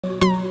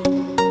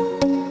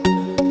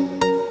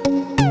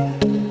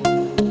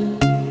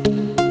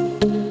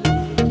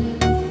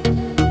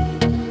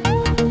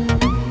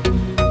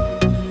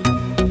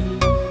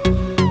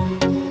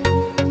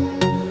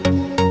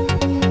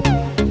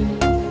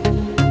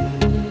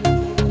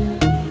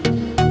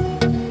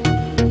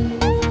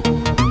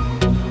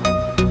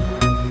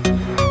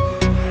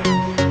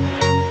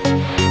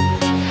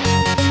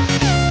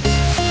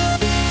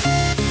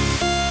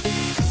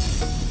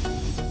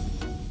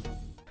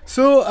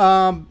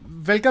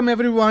Welcome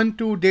everyone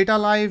to Data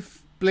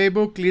Live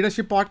Playbook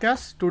Leadership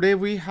Podcast. Today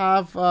we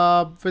have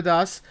with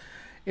us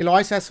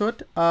Eloy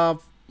Sasot.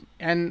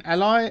 And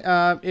Eloy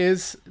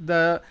is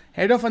the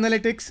head of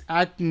analytics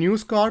at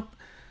News Corp,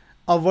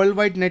 a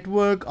worldwide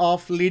network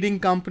of leading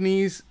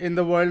companies in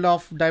the world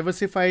of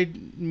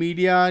diversified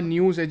media,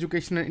 news,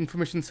 education, and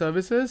information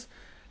services,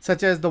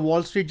 such as the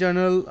Wall Street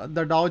Journal,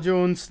 the Dow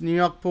Jones, New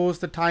York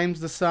Post, the Times,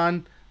 the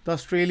Sun, the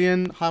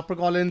Australian,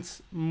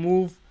 HarperCollins,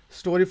 Move,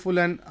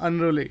 Storyful, and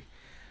Unruly.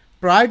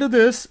 Prior to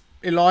this,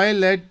 Eloy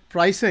led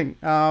pricing,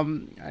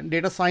 and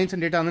data science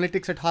and data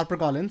analytics at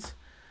HarperCollins,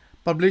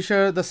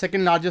 publisher, the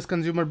second largest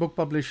consumer book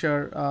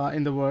publisher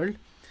in the world.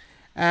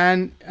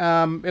 And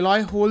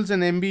Eloy holds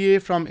an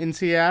MBA from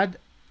INSEAD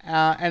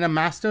and a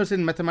master's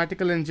in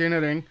mathematical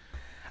engineering.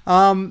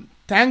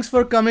 Thanks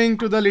for coming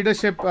to the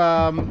leadership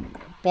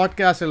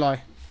podcast, Eloy.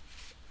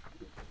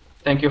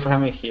 Thank you for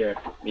having me here,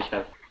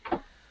 Michelle.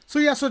 So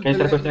yeah, so Can you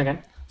start the question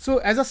again? so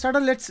as a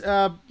starter, let's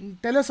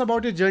tell us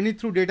about your journey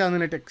through data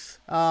analytics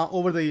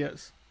over the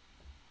years.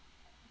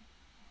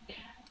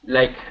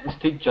 Like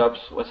Steve Jobs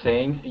was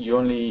saying,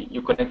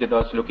 you connect the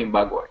dots looking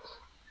backwards,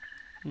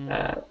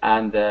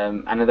 and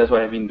that's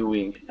what I've been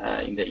doing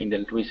in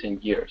the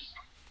recent years.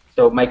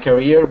 So my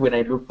career, when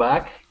I look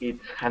back,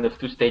 it's kind of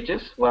two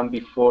stages: one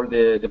before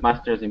the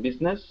masters in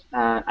business,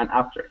 and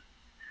after.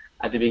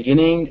 At the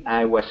beginning,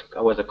 I was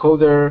a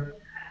coder.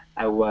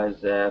 I was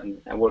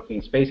working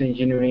in space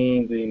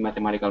engineering, doing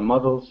mathematical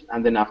models,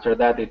 and then after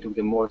that, I took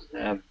the more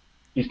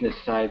business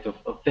side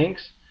of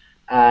things,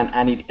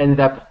 and it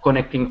ended up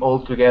connecting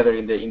all together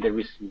in the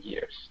recent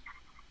years.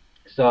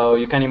 So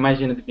you can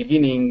imagine at the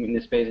beginning in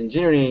the space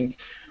engineering,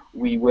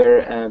 we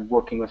were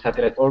working on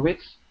satellite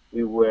orbits.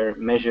 We were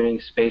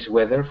measuring space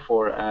weather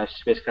for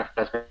spacecraft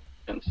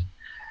classifications,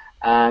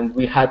 and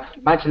we had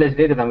much less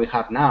data than we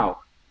have now.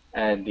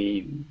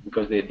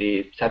 Because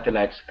the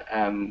satellites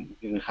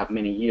didn't have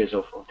many years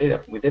of data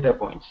with data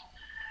points.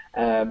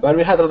 But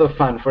we had a lot of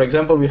fun. For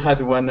example, we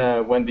had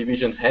one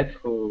division head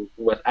who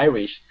was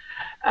Irish,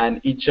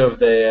 and each of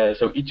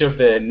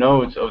the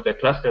nodes of the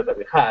cluster that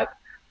we had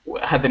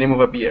the name of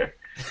a beer.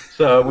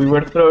 So we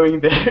were throwing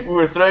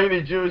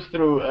the juice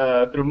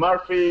through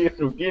Murphy,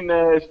 through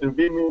Guinness, through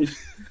Beamish,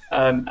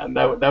 and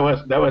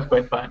that was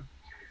quite fun.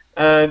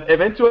 And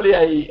eventually,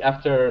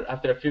 after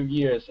a few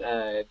years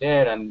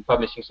there and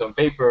publishing some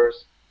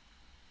papers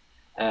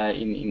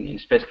in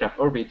spacecraft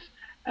orbits,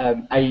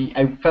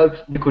 I felt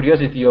the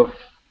curiosity of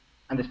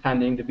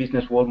understanding the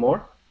business world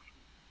more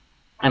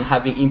and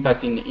having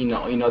impact in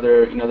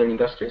other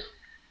industries.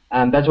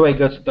 And that's why I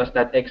got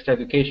that extra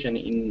education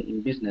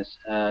in business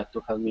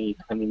to help me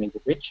make the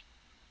bridge.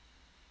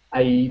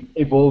 I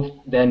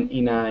evolved then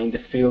in the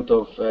field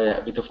of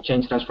a bit of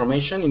change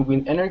transformation in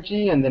wind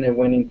energy, and then I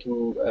went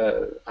into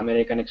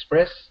American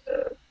Express,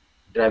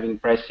 driving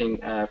pricing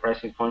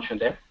function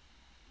there.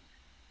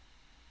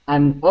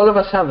 And all of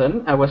a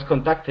sudden, I was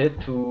contacted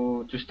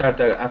to start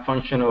a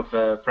function of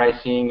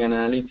pricing and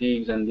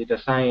analytics and data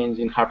science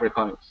in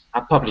HarperCollins, a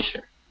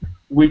publisher,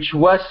 which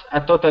was a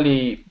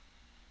totally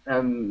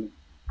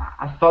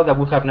I thought that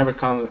would have never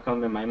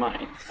come in my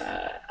mind.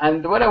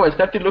 And when I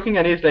started looking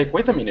at it, it's like,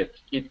 wait a minute,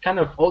 it kind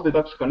of all the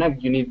dots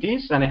connect. You need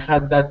this, and I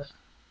had that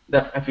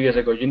a few years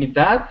ago. You need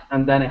that,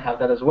 and then I have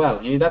that as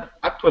well. You need that.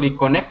 Actually,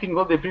 connecting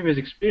all the previous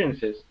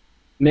experiences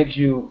makes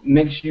you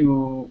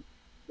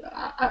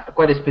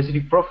quite a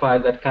specific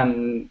profile that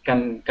can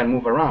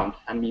move around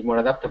and be more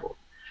adaptable.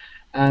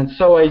 And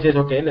so I said,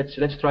 okay,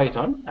 let's try it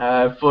on.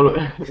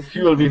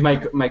 Fueled with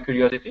my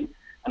curiosity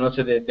and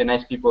also the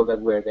nice people that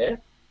were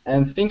there.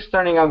 And things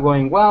turning out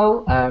going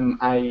well.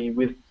 I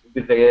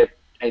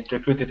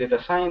recruited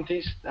data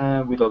scientists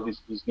with all this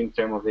new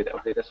term of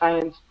data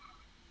science.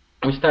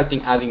 We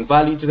started adding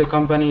value to the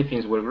company.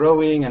 Things were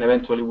growing, and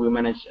eventually we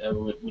managed.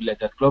 We led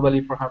that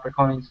globally for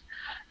HarperCollins,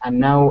 and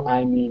now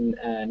I'm in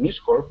News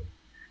Corp,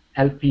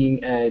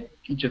 helping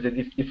each of the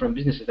different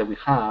businesses that we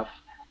have,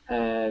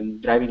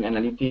 driving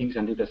analytics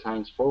and data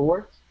science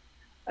forward.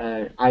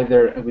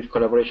 Either with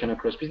collaboration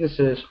across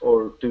businesses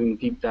or doing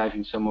deep dive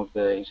in some of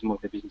the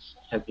business,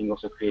 helping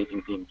also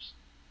creating teams.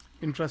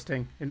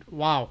 Interesting.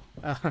 Wow,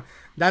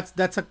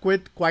 that's a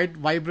quite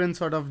vibrant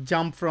sort of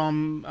jump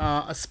from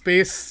a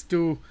space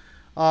to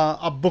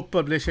a book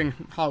publishing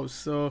house.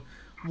 So,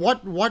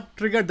 what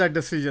triggered that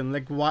decision?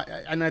 Like why?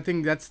 And I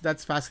think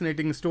that's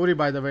fascinating story,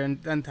 by the way.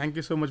 And thank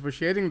you so much for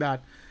sharing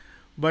that.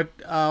 But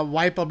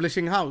why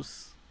publishing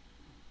house?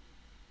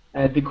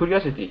 The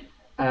curiosity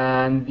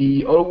and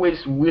the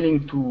always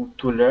willing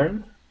to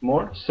learn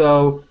more.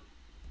 So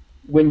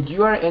when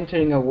you are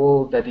entering a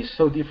world that is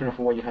so different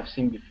from what you have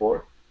seen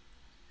before,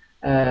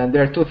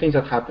 there are two things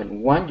that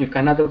happen. One, you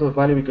can add a lot of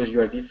value because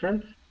you are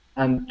different,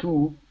 and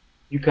two,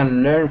 you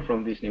can learn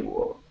from this new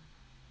world.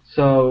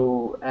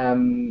 So,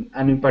 and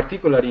in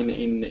particular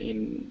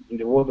in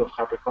the world of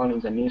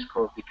HarperCollins and News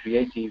Corp, the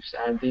creatives,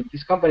 and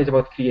this company is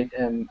about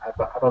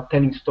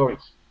telling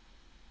stories.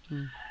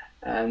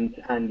 And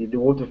the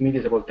world of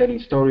media is about telling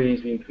stories,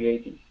 being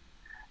creative.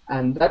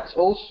 And that's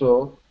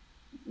also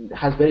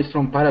has very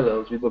strong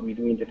parallels with what we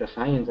do in data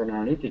science and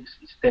analytics.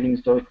 It's telling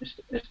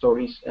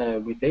stories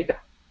with data.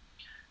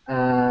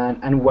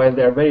 And while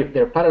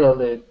they're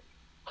parallel,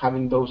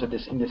 having those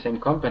in the same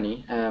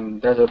company,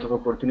 there's a lot of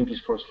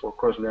opportunities for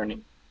cross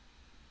learning.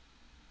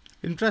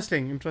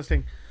 Interesting,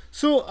 interesting.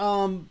 So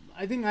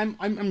I think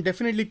I'm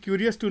definitely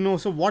curious to know.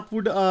 So what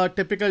would a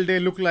typical day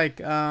look like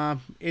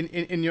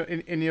in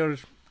your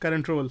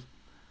current role?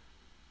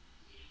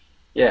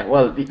 Yeah,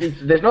 well,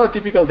 there's not a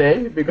typical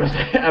day because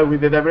with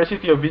the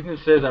diversity of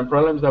businesses and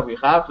problems that we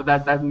have,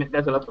 that's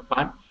a lot of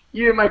fun.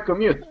 Even my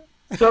commute.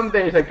 Some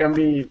days I can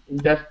be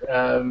just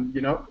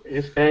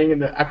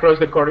staying across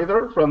the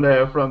corridor from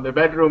the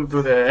bedroom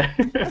to the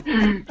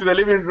to the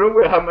living room.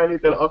 We have my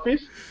little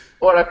office,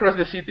 or across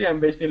the city. I'm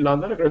based in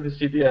London, across the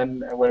city,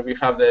 and where we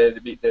have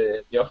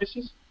the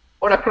offices,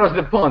 or across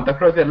the pond,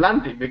 across the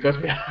Atlantic, because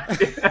we have,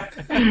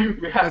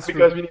 That's true.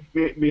 because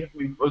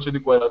we also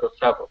do quite a lot of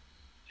travel.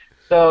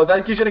 So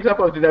that gives you an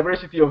example of the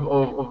diversity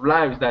of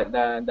lives that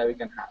we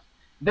can have.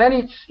 Then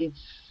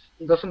it's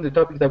also the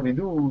topics that we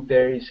do.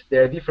 There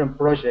are different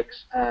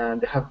projects and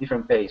they have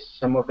different pace.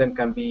 Some of them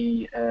can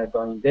be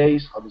done in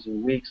days, others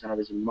in weeks, and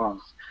others in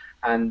months.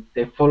 And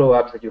the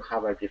follow-ups that you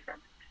have are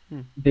different.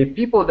 The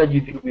people that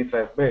you deal with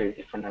are very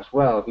different as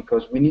well,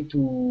 because we need to,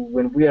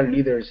 when we are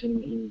leaders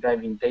in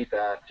driving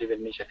data-driven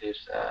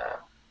initiatives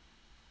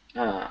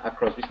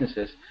across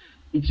businesses,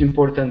 it's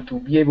important to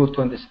be able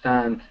to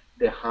understand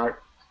the hard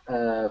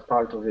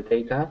part of the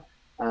data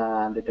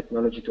and the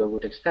technology to a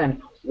good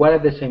extent, while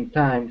at the same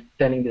time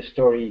telling the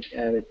story,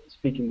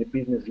 speaking the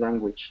business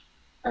language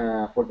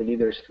for the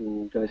leaders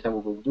to understand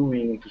what we're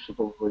doing and to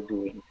support what we're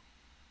doing.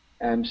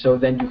 So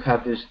then you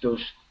have those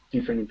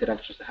different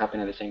interactions that happen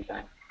at the same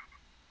time.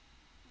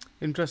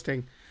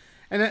 Interesting.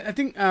 And I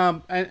think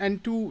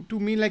and to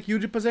me, like, you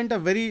represent a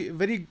very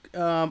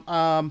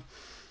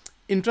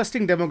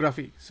interesting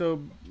demography.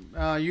 So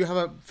you have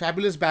a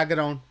fabulous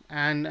background,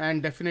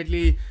 and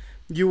definitely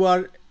you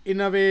are in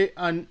a way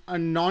a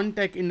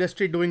non-tech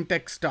industry doing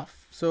tech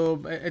stuff.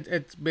 So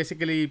it's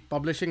basically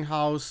publishing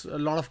house, a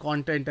lot of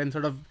content, and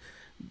sort of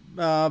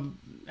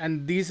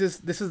and this is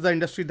the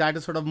industry that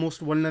is sort of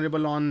most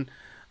vulnerable on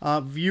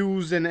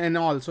views and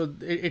all. So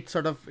it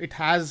sort of it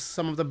has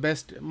some of the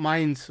best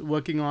minds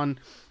working on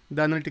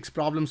the analytics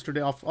problems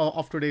today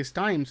of today's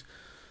times.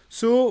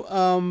 So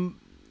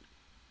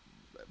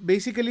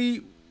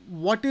basically,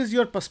 what is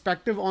your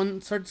perspective on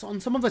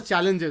some of the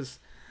challenges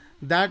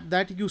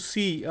that you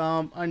see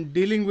and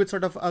dealing with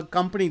sort of a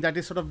company that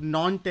is sort of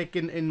non-tech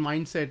in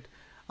mindset,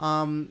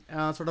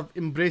 sort of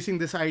embracing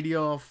this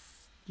idea of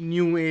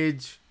new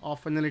age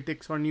of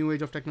analytics or new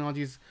age of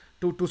technologies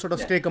to sort of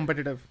Yeah, stay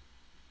competitive?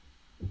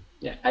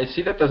 yeah. I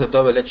see that as a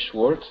double-edged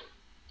sword.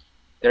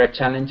 There are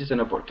challenges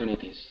and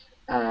opportunities,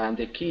 and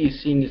the key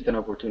is seeing is an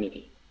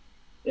opportunity.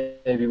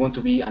 If we want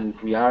to be, and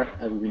we are,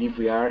 and we believe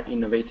we are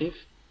innovative,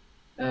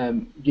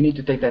 you need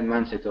to take that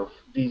mindset of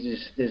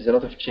there's a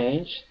lot of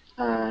change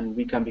and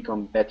we can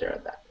become better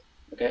at that.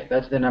 Okay,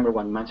 that's the number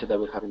one mindset that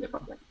we have in the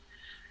company.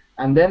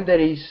 And then there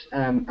is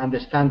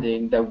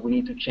understanding that we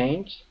need to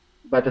change,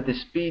 but at the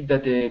speed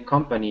that the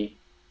company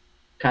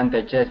can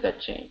digest that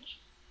change,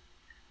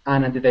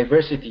 and at the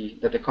diversity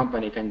that the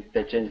company can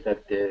digest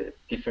that the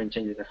different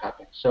changes that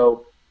happen.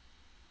 So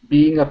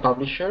being a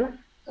publisher,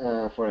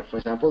 for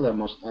example, that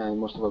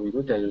most of what we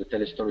do,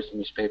 tell stories to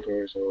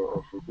newspapers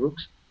or for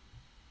books,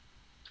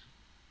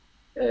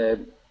 uh,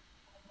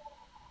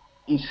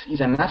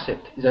 is an asset,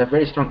 is a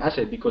very strong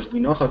asset, because we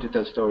know how to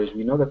tell stories,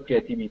 we know that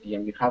creativity,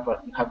 and we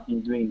have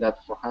been doing that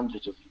for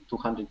hundreds of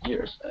 200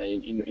 years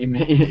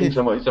in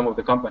some of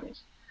the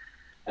companies.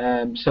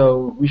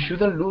 So we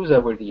shouldn't lose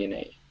our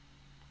DNA,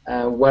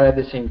 while at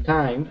the same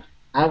time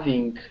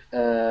having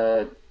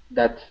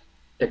that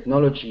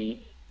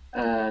technology,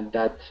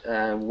 that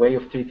way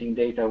of treating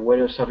data,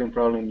 way of solving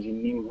problems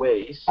in new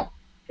ways,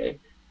 okay,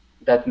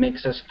 that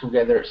makes us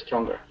together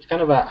stronger. It's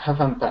kind of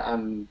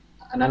a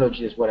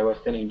analogy as what I was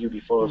telling you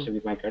before, also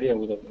with my career,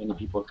 with many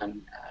people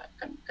can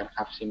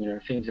have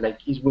similar things. Like,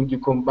 is when you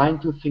combine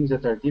two things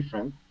that are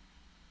different,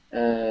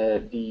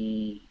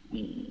 the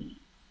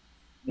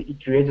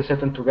it creates a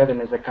certain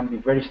togetherness that can be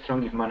very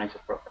strong if managed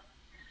properly.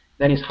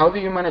 Then is, how do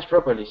you manage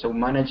properly? So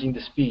managing the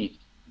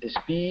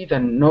speed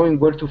and knowing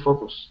where to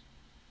focus,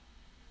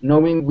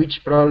 knowing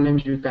which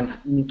problems you can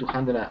need to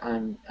handle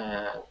and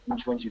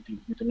which ones you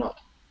do not.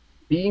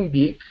 Being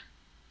big,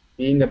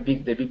 being the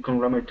big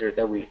conglomerate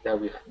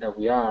that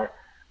we are,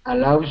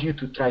 allows you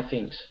to try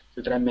things,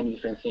 to try many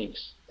different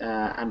things,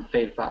 and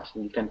fail fast.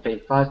 And you can fail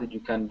fast, and you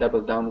can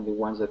double down on the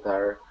ones that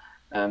are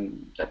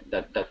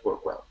that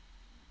work well.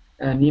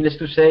 And needless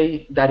to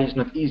say, that is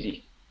not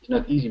easy. It's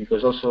not easy,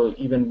 because also,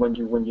 even when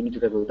you need to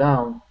double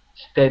down,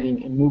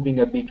 steadying and moving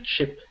a big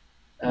ship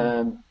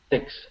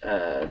takes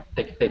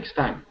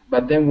time.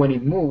 But then when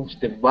it moves,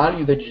 the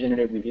value that you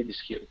generate with it is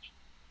huge.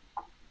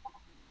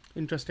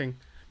 Interesting.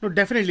 No,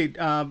 definitely,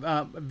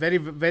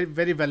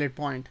 very valid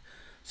point.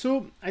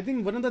 So I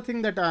think one of the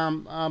thing that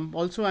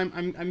also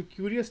I'm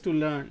curious to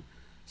learn.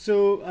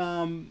 So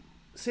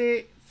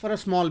say for a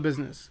small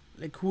business,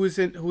 like who's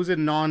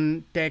in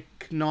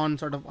non-tech, non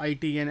sort of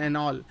IT and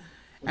all.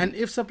 And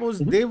if suppose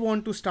Mhm. they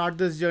want to start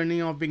this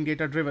journey of being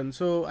data driven,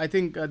 so I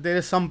think there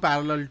is some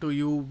parallel to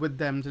you with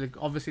them. So like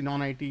obviously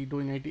non-IT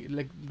doing IT,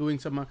 like doing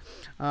some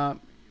uh,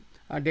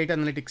 data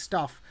analytics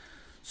stuff.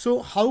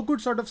 So how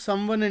could sort of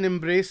someone and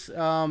embrace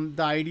the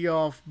idea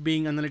of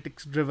being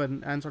analytics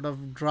driven and sort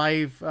of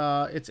drive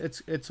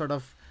it's sort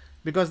of,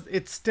 because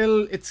it's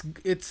still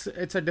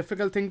it's a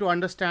difficult thing to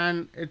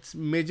understand. It's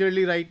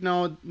majorly right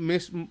now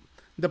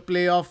the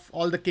play of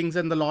all the kings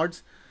and the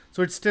lords.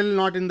 So it's still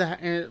not in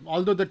the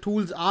although the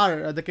tools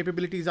are the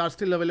capabilities are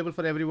still available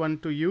for everyone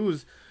to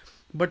use,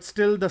 but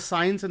still the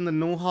science and the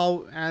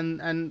know-how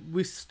and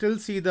we still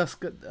see the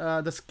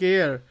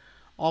scare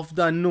of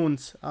the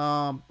unknowns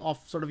of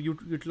sort of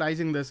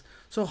utilizing this.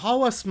 So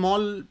how a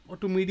small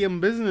to medium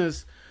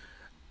business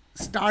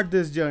start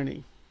this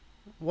journey?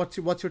 What's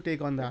your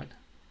take on that?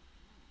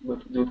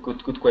 Okay.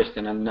 Good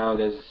question. And now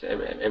there's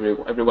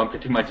everyone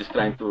pretty much is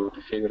trying to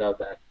figure out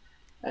that.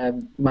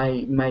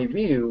 My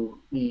view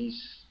is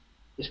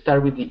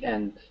start with the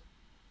end.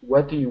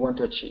 What do you want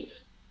to achieve?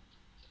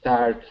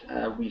 Start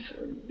with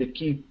the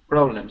key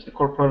problems, the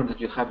core problems that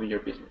you have in your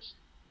business,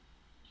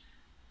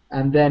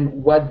 and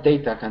then what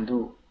data can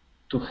do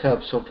to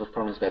help solve those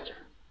problems better.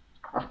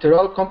 After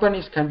all,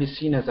 companies can be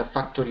seen as a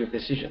factory of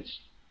decisions.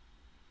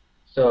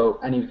 So,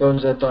 and if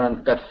those that are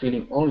on gut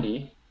feeling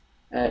only,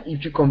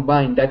 if you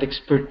combine that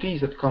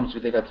expertise that comes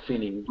with the gut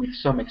feeling with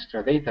some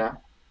extra data,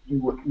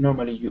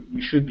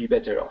 you should be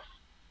better off.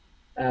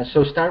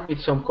 So start with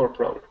some core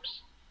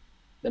problems,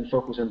 then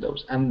focus on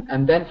those,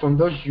 and then from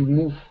those you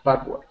move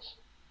backwards.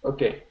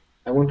 Okay,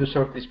 I want to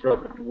solve this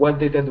problem. What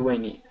data do I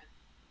need?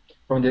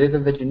 From the data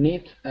that you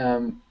need,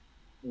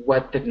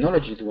 what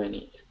technology do I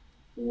need?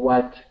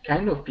 What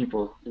kind of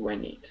people do I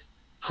need?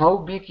 How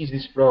big is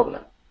this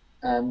problem?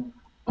 Um,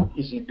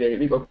 is it very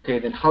big? Okay,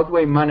 then how do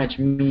I manage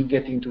me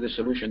getting to the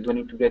solution? Do I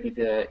need to get it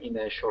in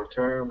a short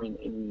term,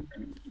 in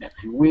a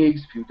few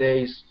weeks, few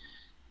days,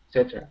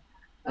 etc.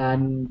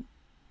 And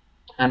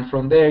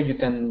from there you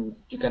can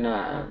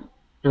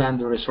plan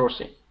the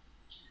resourcing.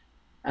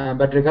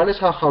 But regardless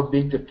of how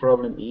big the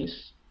problem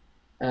is,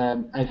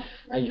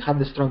 I have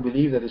the strong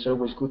belief that it's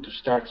always good to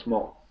start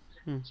small.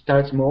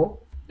 Start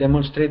small,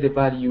 demonstrate the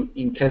value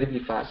incredibly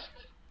fast,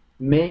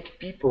 make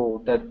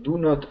people that do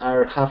not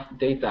have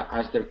data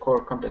as their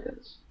core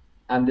competence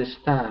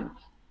understand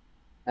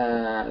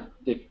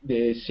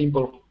the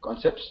simple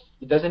concepts.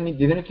 It doesn't need,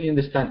 they don't need to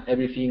understand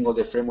everything or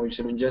the framework.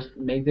 So just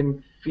make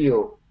them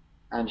feel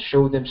and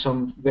show them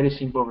some very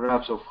simple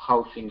graphs of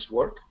how things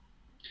work.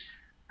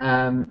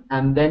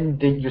 And then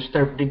you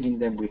start bringing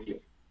them with you.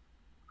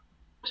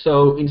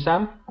 So in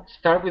sum,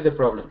 start with the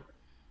problem.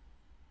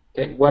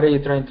 Okay, what are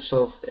you trying to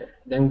solve there?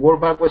 Then work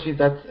backwards with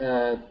that,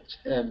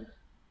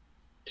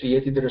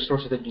 creating the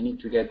resources that you need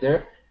to get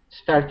there,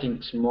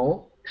 starting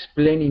small,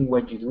 explaining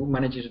what you do,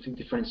 managing at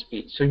different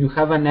speeds. So you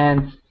have an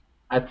end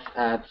at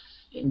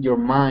in your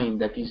mind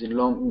that is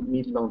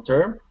mid-long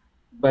term,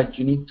 but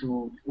you need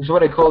to, it's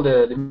what I call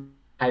the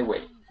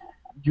highway.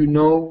 You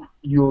know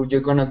you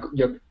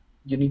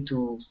need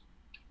to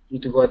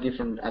go a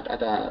different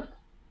at a,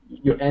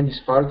 your end is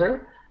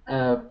farther,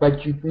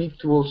 but you need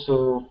to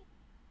also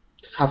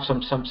have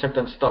some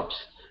certain stops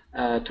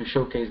to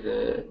showcase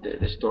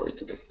the story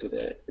to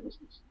the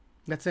business.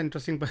 That's an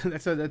interesting.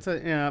 That's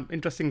a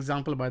interesting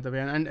example, by the way,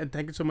 and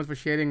thank you so much for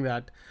sharing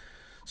that.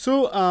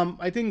 So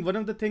I think one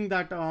of the thing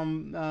that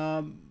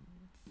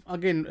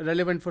again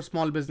relevant for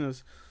small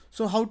business.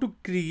 So how to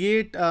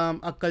create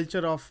a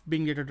culture of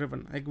being data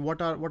driven? Like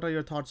what are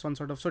your thoughts on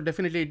sort of? So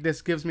definitely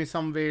this gives me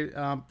some way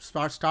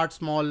start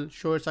small,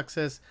 show your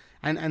success,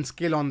 and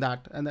scale on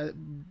that.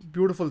 And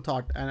beautiful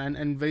thought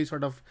and very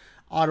sort of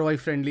ROI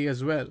friendly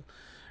as well.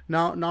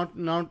 Now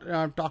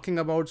talking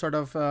about sort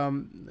of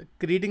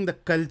creating the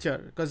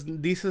culture, because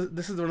this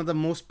is one of the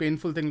most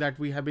painful thing that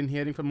we have been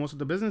hearing from most of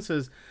the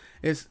businesses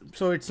is,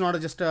 so it's not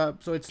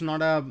it's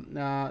not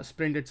a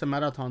sprint, it's a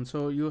marathon.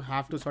 So you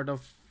have to sort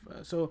of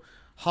so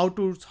how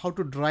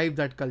to drive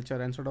that culture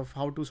and sort of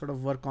how to sort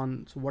of work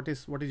on. So what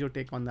is your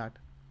take on that?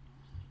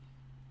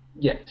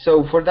 Yeah,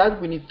 so for that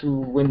we need to,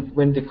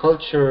 when the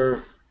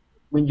culture,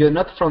 when you're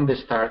not from the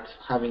start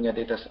having a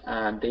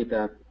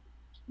data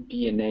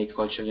DNA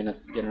culture,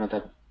 you're not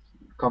a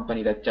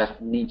company that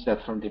just needs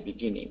that from the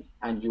beginning,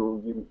 and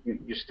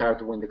you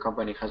start when the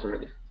company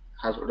already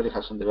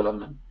has some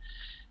development.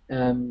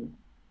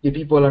 The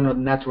people are not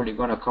naturally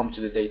gonna come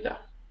to the data,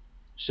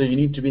 so you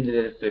need to bring the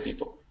data to the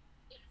people.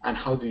 And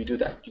how do you do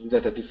that? You do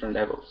that at different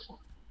levels.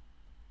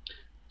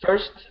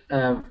 First,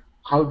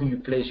 how do you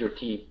place your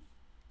team,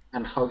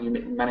 and how do you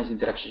manage the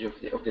interactions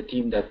of the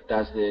team that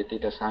does the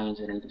data science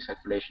and analytics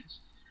calculations?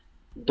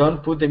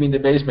 Don't put them in the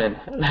basement,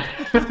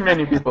 like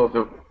many people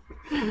do.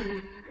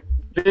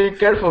 Be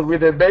careful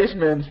with the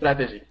basement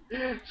strategy.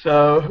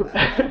 So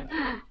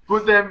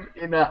put them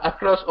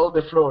across all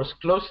the floors,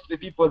 close to the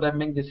people that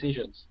make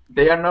decisions.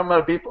 They are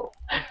normal people.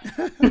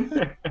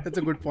 That's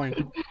a good point.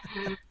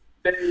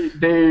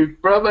 They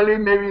probably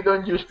maybe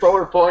don't use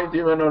PowerPoint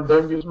even, or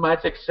don't use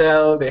much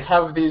Excel. They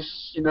have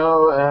these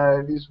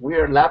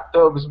weird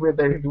laptops with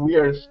their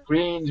weird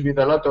screens with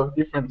a lot of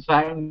different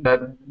signs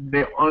that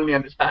they only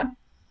understand.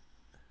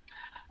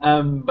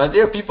 But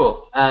they're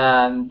people,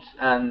 and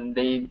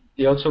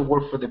they also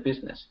work for the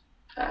business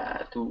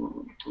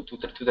to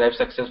drive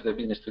success of the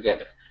business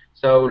together.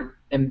 So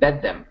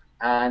embed them,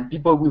 and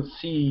people will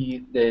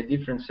see the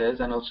differences,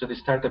 and also they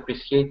start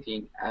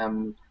appreciating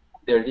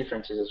their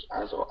differences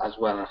as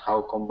well, and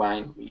how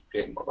combined we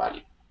create more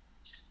value.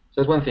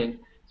 So that's one thing.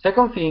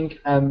 Second thing,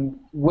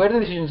 where the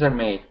decisions are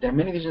made. There are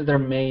many decisions that are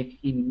made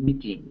in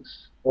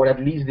meetings, or at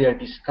least they are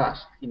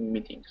discussed in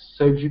meetings.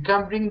 So if you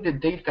can bring the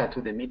data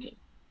to the meeting,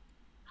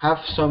 have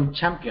some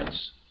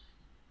champions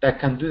that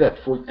can do that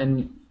for,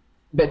 and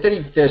better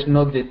if there's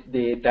not that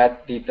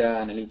data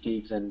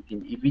analytics and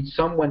team, if it's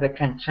someone that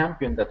can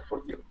champion that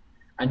for you,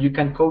 and you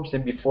can coach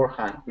them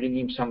beforehand, bring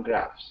in some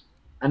graphs,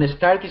 and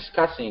start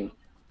discussing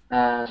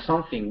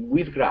something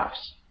with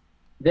graphs.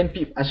 Then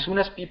as soon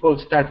as people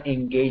start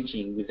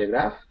engaging with the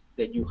graph,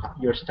 then you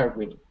start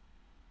winning.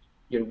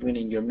 You're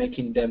winning. You're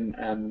making them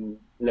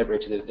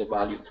leverage the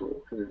value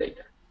through the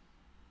data.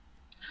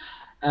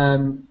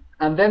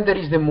 And then there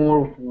is the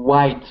more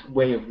wide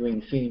way of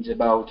doing things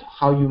about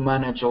how you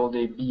manage all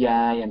the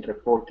BI and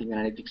reporting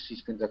analytics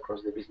systems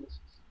across the businesses.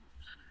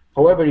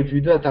 However, if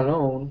you do that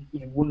alone,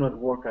 it will not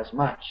work as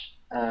much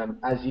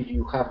as if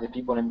you have the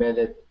people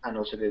embedded and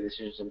also the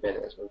decisions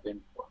embedded, as we've been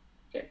before.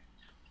 Okay.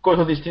 Of course,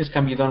 all these things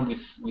can be done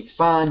with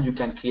fun. You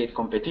can create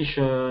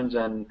competitions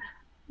and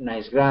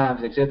nice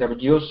graphs, etc.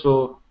 But you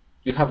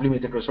have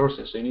limited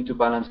resources, so you need to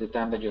balance the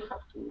time that you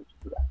have to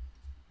do that.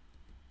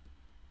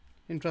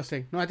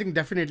 Interesting. No, I think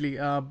definitely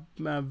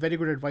very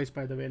good advice,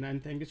 by the way,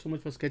 and thank you so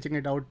much for sketching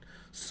it out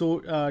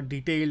so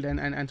detailed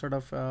and sort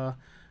of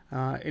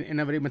in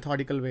a very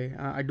methodical way.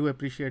 I do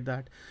appreciate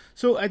that.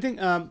 So I think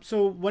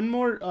so. One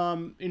more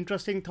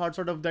interesting thought,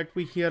 sort of, that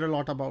we hear a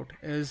lot about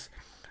is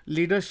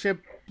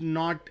leadership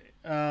not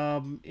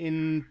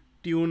in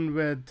tune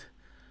with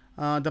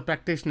the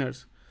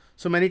practitioners.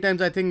 So many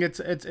times I think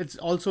it's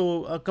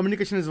also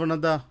communication is one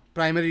of the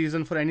primary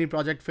reason for any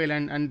project fail,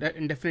 and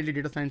definitely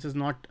data science is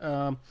not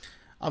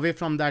away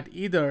from that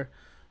either.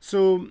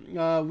 So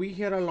we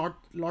hear a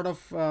lot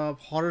of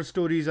horror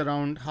stories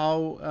around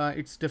how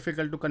it's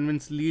difficult to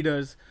convince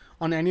leaders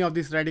on any of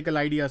these radical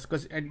ideas,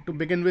 because to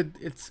begin with,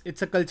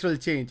 it's a cultural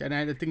change, and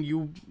I think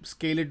you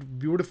scale it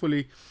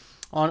beautifully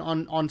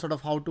on sort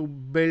of how to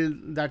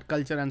build that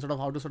culture, and sort of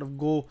how to sort of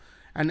go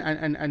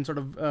and sort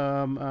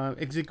of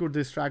execute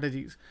these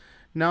strategies.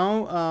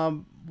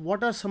 Now,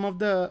 what are some of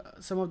the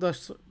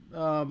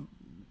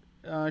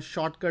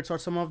shortcuts, or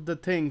some of the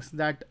things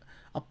that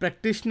a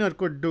practitioner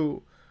could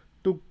do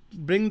to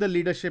bring the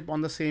leadership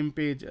on the same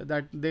page,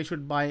 that they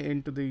should buy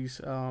into these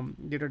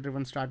data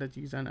driven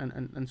strategies, and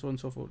so on and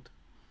so forth?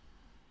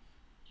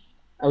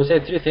 I would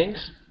say three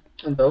things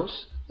on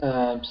those.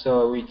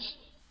 So it's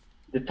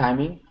the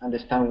timing,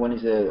 understand when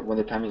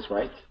the time is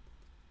right.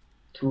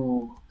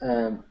 Two,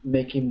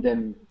 making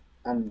them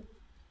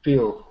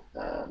feel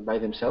by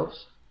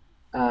themselves,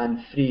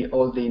 and three,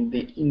 all the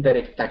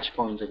indirect touch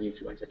points of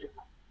influence that you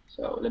have.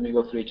 So let me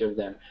go through each of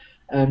them.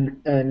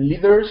 And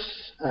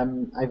leaders,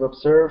 I've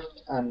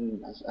observed,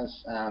 and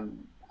as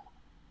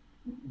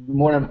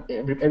more and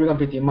everyone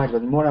pretty much,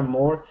 but more and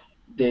more,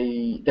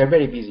 they're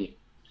very busy,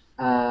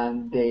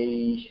 and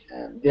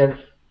they're,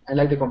 I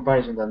like the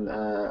comparison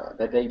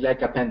that they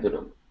like a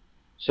pendulum.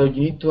 So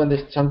you need to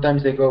understand.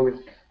 Sometimes they go with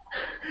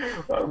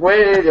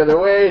way the other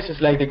way. It's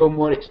just like they go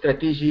more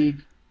strategic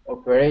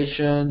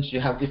operations. You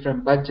have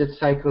different budget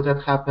cycles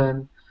that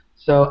happen.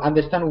 So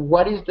understand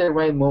what is the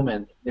right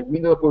moment, the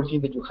window of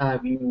opportunity that you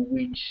have in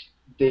which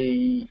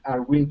they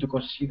are willing to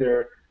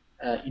consider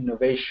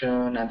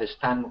innovation,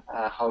 understand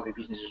how the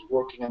business is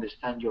working,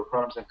 understand your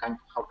problems, and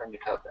how can you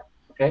help them.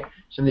 Okay,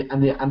 so they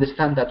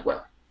understand that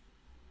well.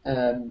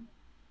 Um,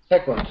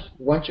 Second,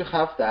 once you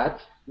have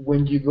that,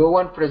 when you go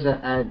and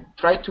present, and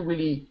try to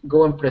really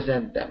go and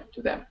present them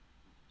to them,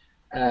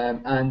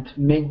 and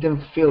make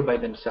them feel by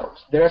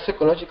themselves. There are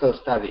psychological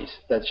studies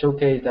that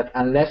showcase that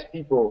unless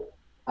people,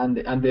 and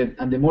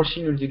the more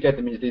senior you get,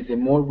 I mean, the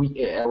more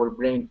our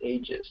brain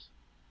ages,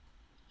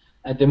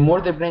 and the more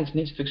the brain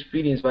needs to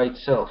experience by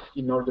itself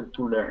in order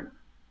to learn,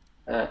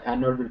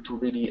 in order to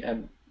really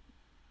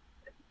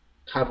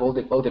have all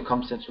the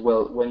concepts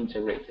well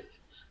integrated.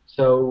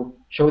 So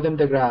show them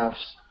the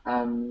graphs,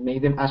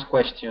 make them ask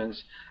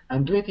questions,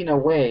 and do it in a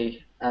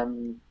way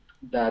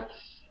that,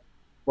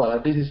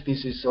 well, this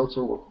is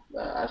also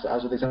as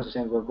the example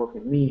saying will work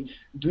with me.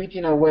 Do it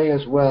in a way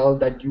as well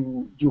that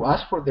you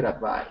ask for their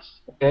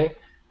advice. Okay.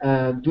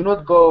 Do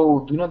not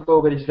go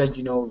where it's like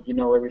you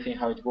know everything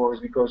how it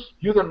works, because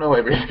you don't know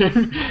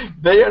everything.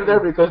 They are there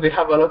because they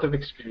have a lot of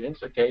experience.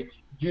 Okay,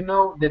 you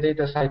know the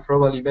data side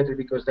probably better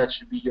because that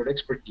should be your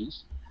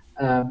expertise.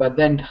 But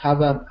then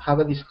have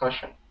a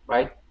discussion,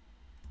 right?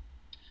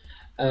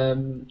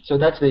 So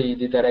that's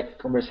the direct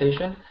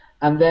conversation.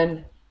 And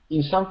then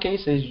in some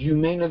cases, you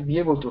may not be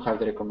able to have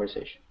direct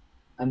conversation.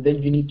 and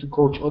then you need to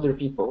coach other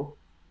people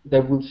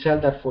that will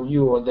sell that for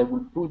you or that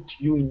will put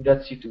you in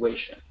that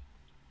situation.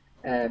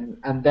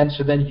 And then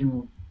so then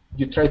you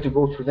try to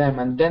go through them,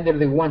 and then they're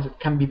the ones that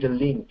can be the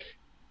link,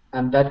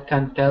 and that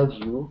can tell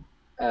you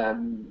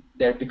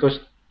there, because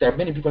there are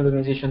many people in the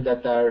organization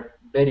that are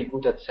very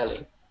good at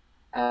selling.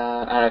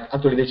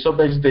 Actually, they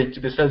sometimes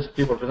the sales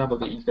people, for example,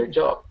 it's their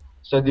job,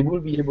 so they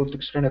will be able to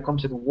explain a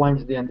concept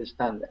once they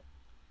understand it.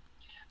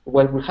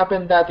 What will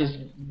happen that is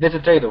there's a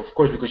trade-off, of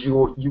course, because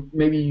you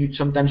maybe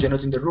sometimes you're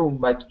not in the room,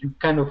 but you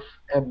kind of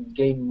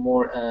gain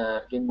more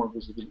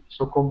visibility.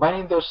 So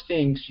combining those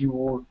things, you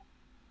will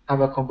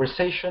have a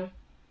conversation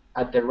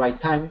at the right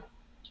time,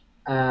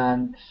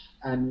 and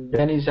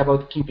then it's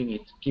about keeping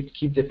it,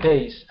 keep the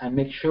pace, and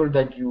make sure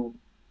that you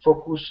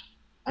focus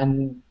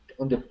on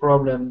the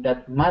problem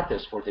that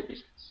matters for the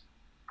business,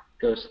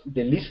 because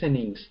the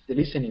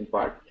listening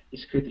part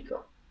is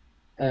critical.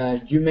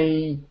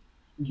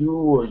 You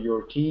or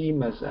your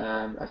team as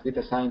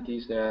data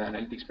scientist,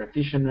 analytics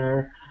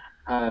practitioner,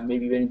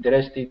 maybe very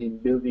interested in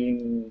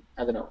building,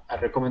 I don't know, a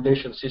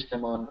recommendation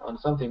system on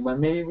something, but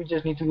maybe we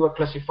just need to do a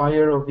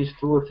classifier of these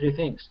 2 or 3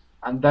 things,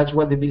 and that's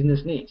what the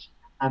business needs,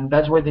 and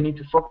that's why they need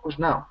to focus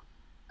now.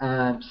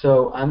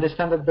 So I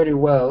understand that very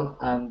well,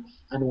 and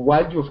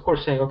while you of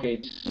course say, okay,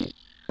 it's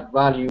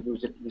value,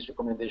 this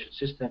recommendation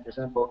system, for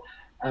example,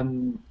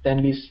 then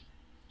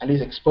at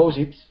least expose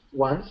it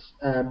once.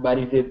 But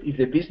if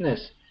the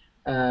business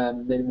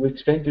then we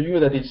explain to you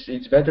that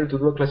it's better to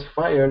do a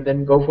classifier,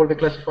 then go for the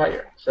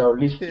classifier. So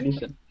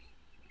listen.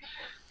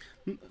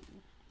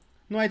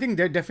 No, I think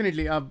they're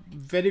definitely a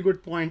very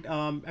good point.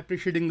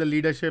 Appreciating the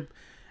leadership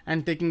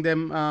and taking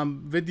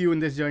them with you in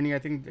this journey. I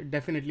think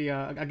definitely,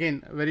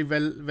 again,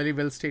 very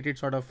well stated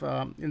sort of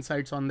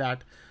insights on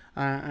that.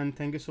 And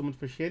thank you so much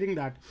for sharing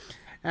that.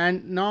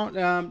 And now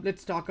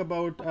let's talk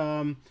about.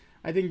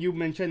 I think you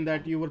mentioned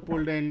that you were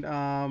pulled in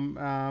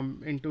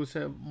into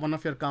one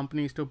of your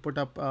companies to put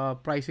up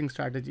pricing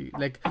strategy,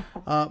 like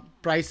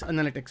price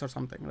analytics or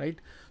something, right?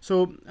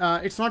 So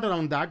it's not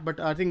around that, but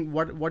I think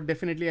what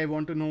definitely I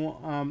want to know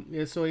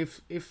is, so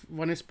if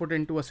one is put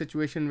into a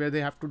situation where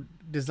they have to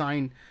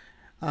design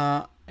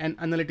an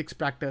analytics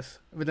practice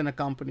within a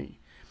company,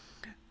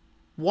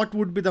 what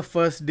would be the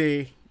first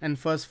day and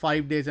first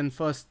 5 days and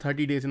first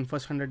 30 days and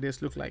first 100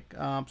 days look like?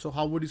 So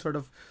how would you sort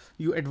of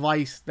you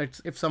advise that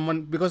if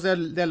someone, because there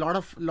are a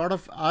lot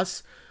of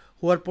us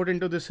who are put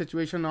into this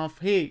situation of,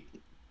 hey,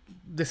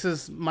 this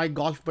is my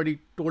golf buddy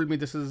told me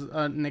this is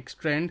next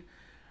trend,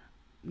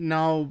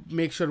 now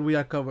make sure we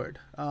are covered.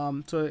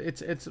 So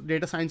it's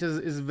data science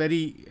is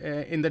very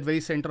in that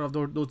very center of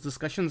those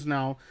discussions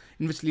now,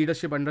 in which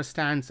leadership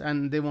understands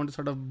and they want to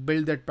sort of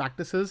build their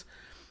practices.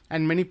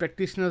 And many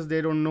practitioners,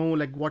 they don't know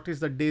like what is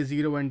the day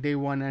 0 and day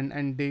 1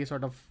 and day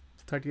sort of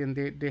 30 and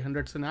day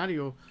 100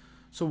 scenario.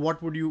 So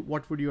what would you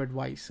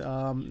advise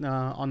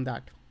on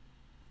that?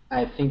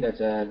 I think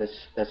that's a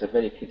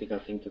very critical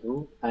thing to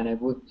do, and I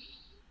would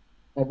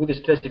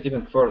stress it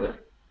even further.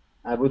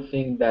 I would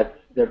think that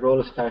the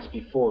role starts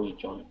before you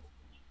join.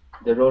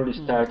 The role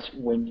starts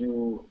when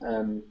you,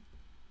 in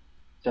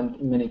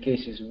many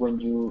cases, when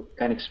you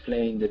can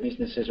explain the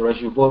businesses, or as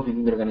you evolve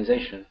within the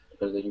organization,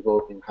 because they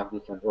evolve and have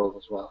different roles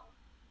as well.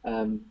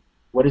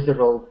 What is the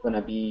role going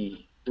to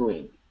be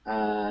doing,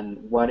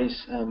 and what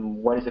is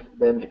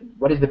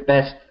the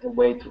best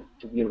way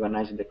to be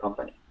organized in the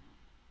company?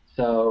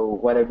 So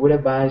what I would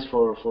advise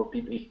for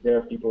people, if there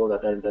are people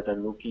that are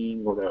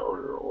looking, or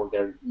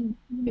they're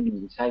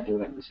inside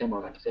the same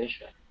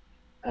organization,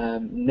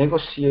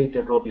 negotiate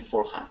the role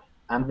beforehand,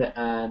 and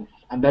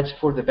that's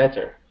for the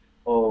better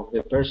of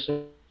the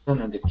person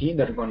and the team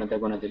that they're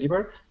gonna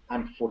deliver,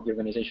 and for the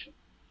organization.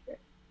 Okay?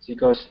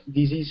 Because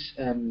this is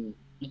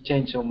it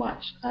changes so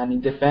much, and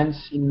it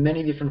depends in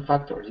many different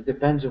factors. It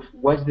depends of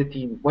what's the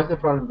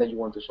problem that you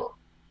want to solve.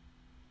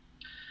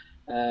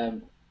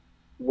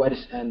 What are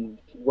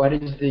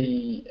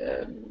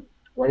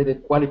the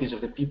qualities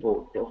of the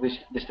people, of the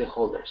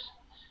stakeholders?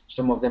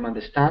 Some of them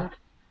understand,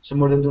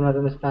 some of them do not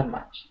understand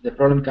much. The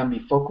problem can be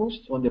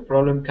focused, or the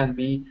problem can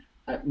be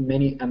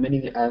many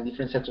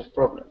different sets of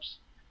problems.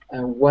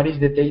 What is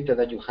the data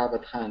that you have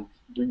at hand?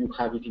 Do you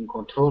have it in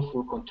control,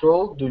 full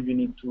control? Do you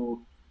need to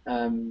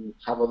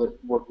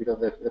work with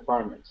other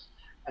departments?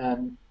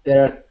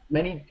 There are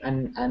many,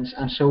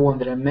 and so on.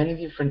 There are many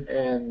different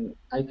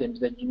items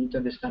that you need to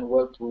understand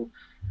well to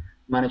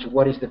manage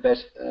what is the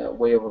best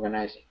way of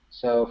organizing.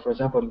 So, for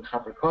example, in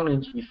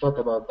HarperCollins, we thought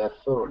about that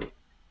thoroughly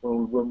when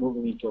we were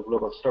moving into a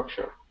global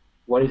structure.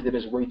 What is the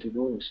best way to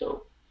doing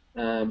so?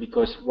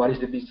 Because how is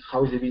the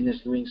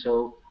business doing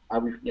so?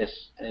 In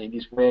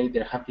this way,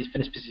 there have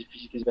different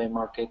specificities by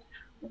market.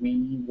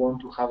 We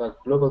want to have a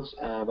global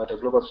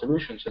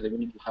solution, so that we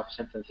need to have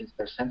certain things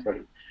that are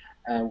centrally.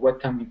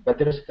 But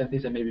there are certain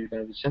things that maybe we're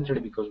going to do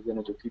centrally because we're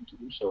not equipped to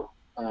do so.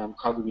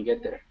 How do we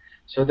get there?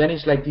 So then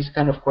it's like these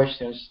kind of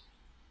questions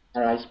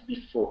arise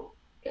before.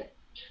 Okay.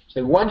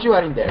 So once you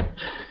are in there,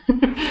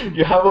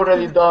 you have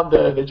already done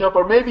the job,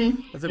 or maybe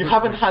you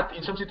haven't had,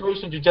 in some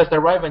situations you just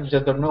arrive and you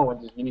just don't know,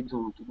 and you need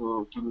to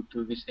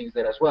do these things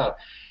there as well.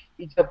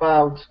 it's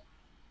about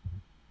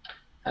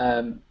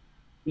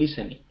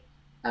listening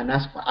and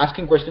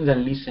asking questions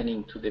and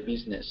listening to the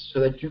business so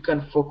that you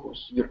can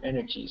focus your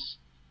energies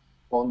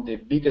on the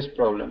biggest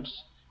problems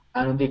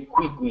and on the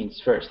quick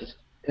wins first. It's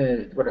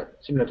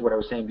similar to what I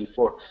was saying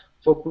before.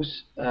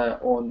 Focus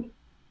on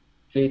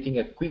creating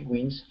a quick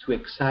wins to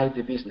excite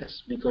the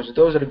business, because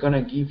those are going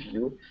to give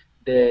you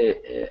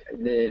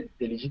the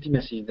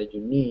legitimacy that you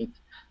need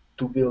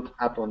to build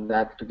up on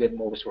that, to get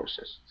more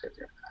resources,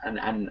 etc.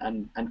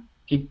 And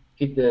keep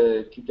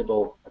the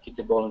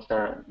ball and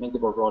start make the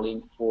ball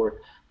rolling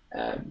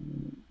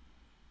um,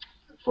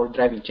 for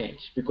driving change.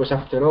 Because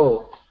after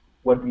all,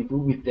 what we do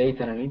with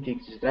data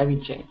analytics is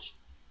driving change.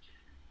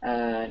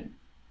 And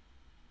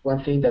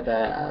one thing that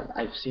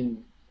I've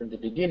seen from the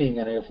beginning,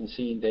 and I often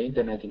see in the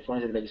internet in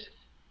forensic, is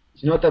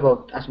it's not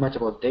about as much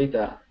about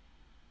data,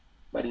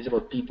 but it's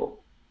about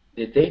people.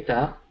 The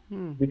data,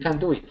 we can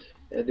do it.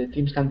 The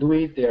teams can do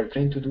it. They are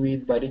trained to do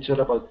it, but it's all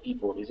about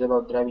people. It's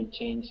about driving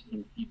change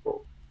in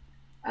people.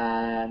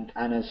 And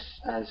as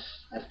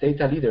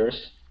data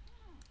leaders,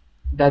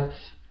 that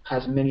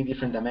has many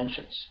different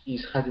dimensions.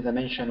 It has the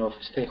dimension of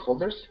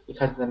stakeholders. It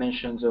has the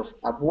dimensions of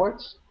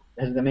upwards.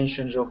 It has the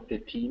dimensions of the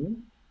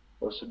team.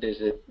 Also, there's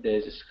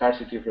a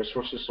scarcity of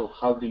resources. So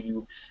how do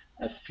you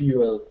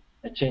fuel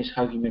a change?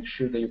 How do you make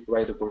sure that you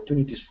provide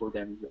opportunities for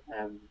them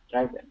and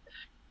drive them?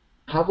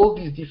 Have all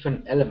these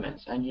different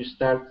elements, and you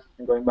start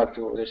going back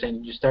to what they're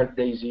saying. You start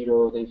day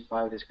 0, day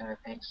 5, these kind of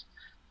things.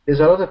 There's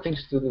a lot of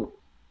things to do,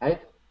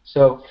 right?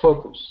 So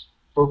focus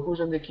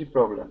on the key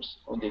problems,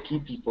 on the key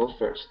people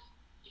first.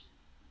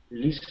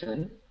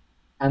 Listen,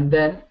 and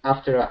then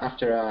after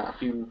a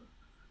few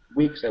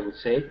weeks, I would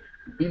say,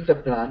 build a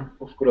plan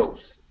of growth.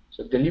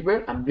 So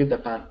deliver and build a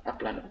plan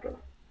of growth.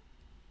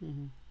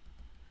 Mm-hmm.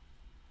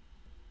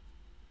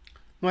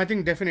 No, I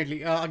think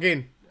definitely.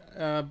 Again,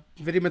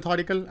 very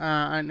methodical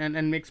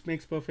and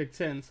makes perfect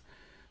sense.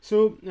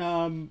 So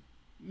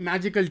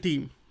magical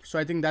team. So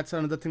I think that's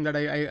another thing that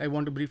I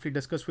want to briefly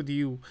discuss with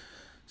you.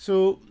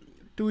 So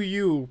to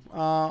you,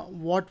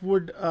 what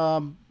would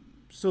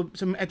so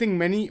I think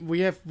many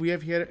we have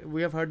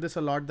heard this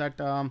a lot,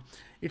 that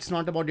it's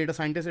not about data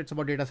scientists, it's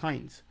about data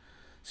science.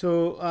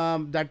 So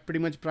that pretty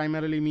much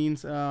primarily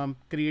means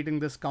creating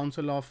this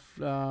council of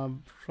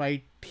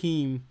right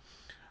team,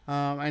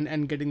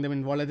 and getting them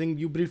involved. I think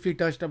you briefly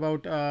touched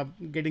about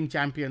getting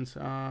champions,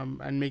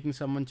 and making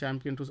someone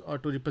champion to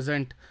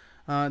represent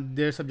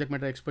their subject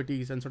matter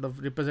expertise and sort of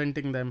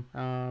representing them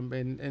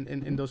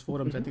in those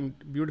forums. I think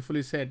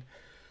beautifully said.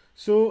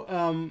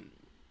 So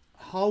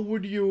how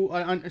would you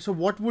so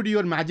what would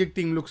your magic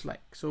team looks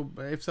like? So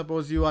if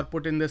suppose you are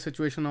put in this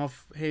situation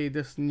of, hey,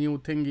 this new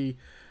thingy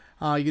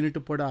you need to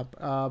put up,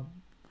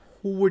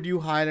 who would you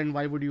hire and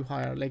why would you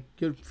hire, like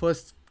your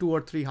first 2 or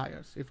 3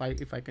 hires, if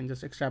I can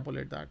just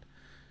extrapolate that.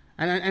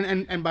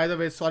 And by the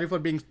way, sorry for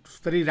being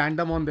very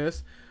random on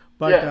this,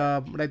 but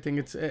Yeah. but I think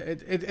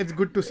it's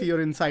good to see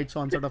your insights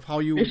on sort of how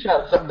you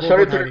Michelle, go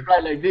sorry about to hiring. reply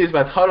like this,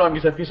 but how long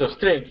is a piece of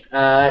string?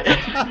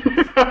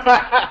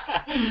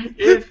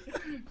 Is,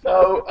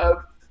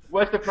 so,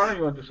 what's the problem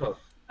you want to solve?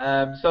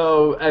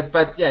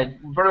 But yeah,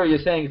 what you're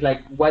saying is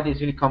like what is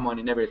really common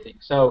in everything.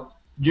 So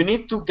you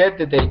need to get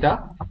the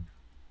data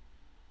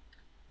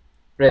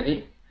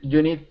ready.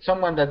 You need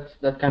someone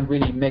that can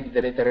really make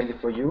the data ready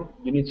for you.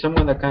 You need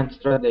someone that can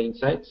extract the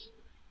insights,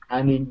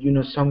 and you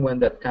know someone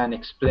that can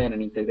explain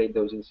and integrate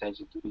those insights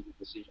into business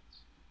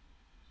decisions.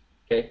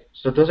 Okay,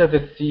 so those are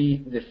the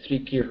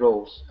three key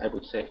roles, I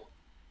would say.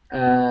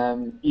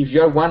 If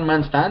you're one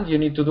man stand, you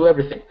need to do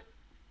everything.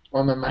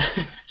 One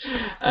man.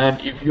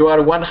 And if you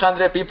are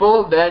 100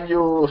 people, then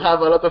you have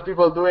a lot of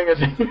people doing a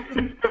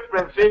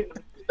different thing.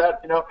 Start,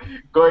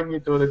 going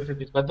into the different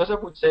things. But those I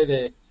would say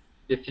the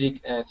three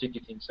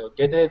key things. So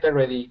get the data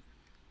ready,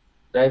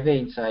 drive the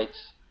insights,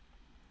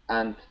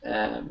 and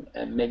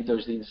make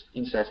those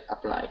insights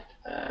applied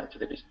to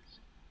the business.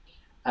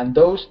 And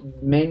those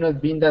may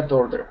not be in that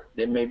order.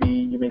 They may be,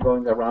 you may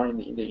going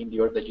around in the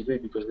order that you do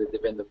it, because they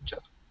depend on each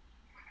other.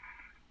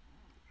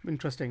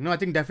 Interesting. No, I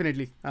think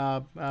definitely.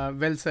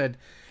 Well said.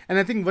 And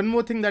I think one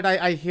more thing that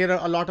I hear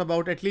a lot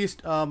about, at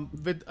least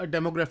with a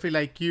demography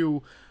like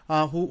you,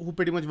 who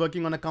pretty much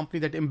working on a company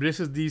that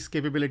embraces these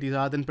capabilities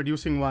rather than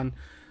producing one.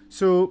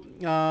 So,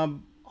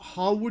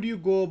 how would you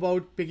go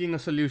about picking a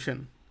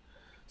solution?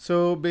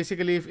 So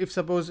basically, if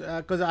suppose,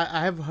 because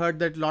I have heard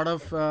that a lot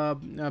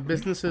of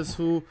businesses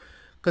who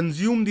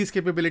consume these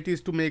capabilities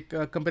to make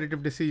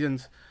competitive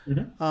decisions,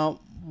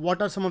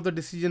 what are some of the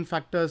decision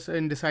factors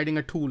in deciding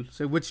a tool?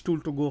 So which tool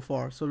to go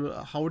for? So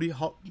how do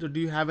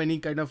you have any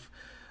kind of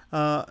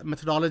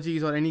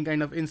methodologies or any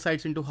kind of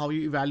insights into how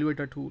you evaluate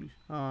a tool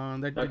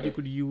that you Okay.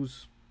 could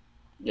use?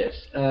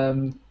 Yes.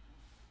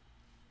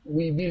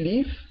 We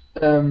believe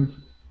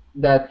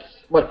that,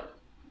 well,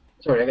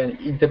 sorry, again,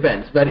 it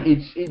depends, but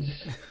it's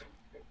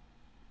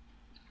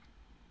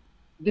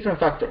different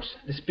factors.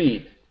 The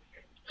speed.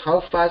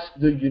 How fast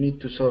do you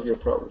need to solve your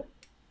problem?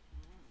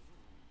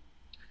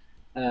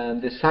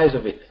 And the size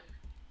of it.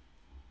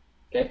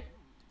 Okay.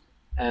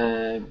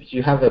 If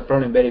you have a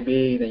problem very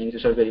big, then you need to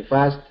solve very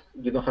fast.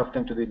 you don't have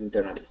time to do it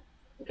internally.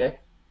 Okay.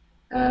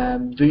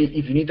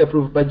 If you need a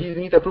proof, but you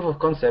need a proof of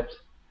concept,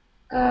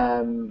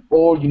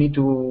 or you need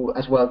to,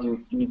 as well,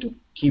 you need to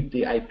keep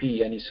the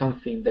IP, and it's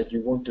something that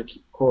you want to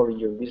keep core in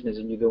your business,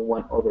 and you don't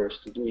want others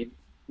to do it.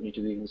 You need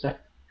to do it inside.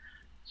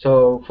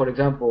 So, for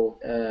example,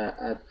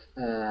 at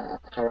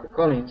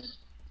HarperCollins,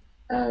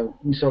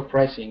 we saw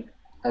pricing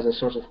as a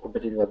source of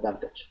competitive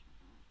advantage.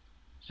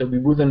 So we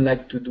wouldn't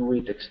like to do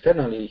it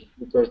externally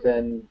because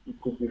then it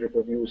could be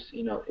reproduced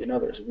in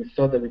others. We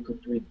thought that we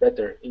could do it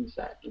better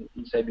inside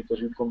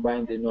because we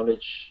combine the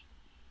knowledge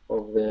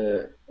of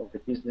the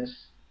business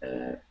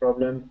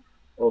problem,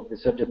 of the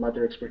subject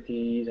matter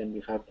expertise, and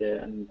we have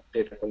the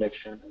data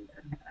collection and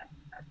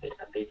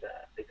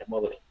data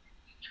modeling.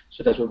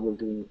 So that's what we're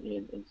doing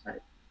inside.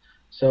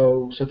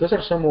 So those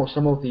are some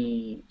of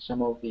the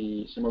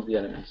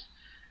elements.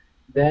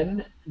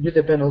 Then you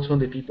depend also on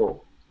the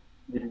people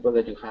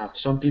that you have.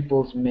 Some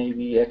people may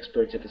be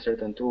experts at a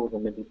certain tool or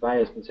may be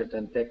biased in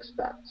certain tech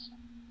stacks.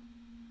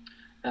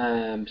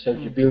 So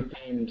if you build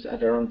teams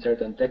at around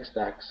certain tech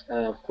stacks,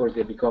 of course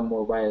they become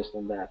more biased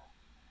on that.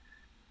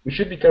 We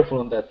should be careful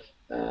on that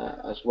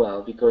as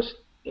well because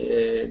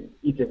it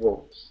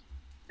evolves.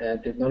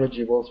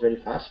 Technology evolves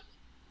very fast,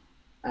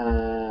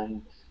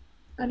 and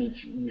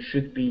if you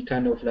should be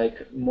kind of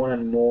like more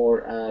and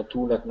more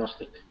tool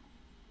agnostic.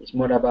 It's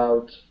more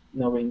about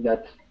knowing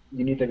that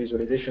you need a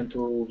visualization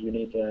tool, you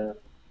need a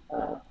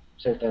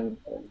certain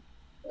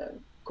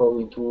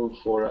coding tool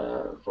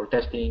for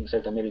testing,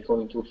 certain maybe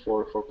coding tool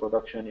for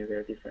production is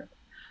very different.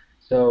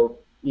 So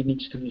it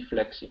needs to be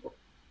flexible.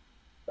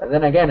 But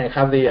then again, we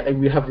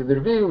have the other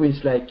view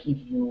is like if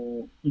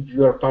you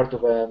are part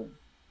of a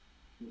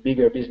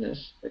bigger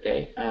business,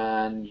 okay,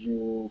 and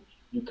you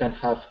can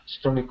have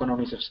strong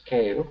economies of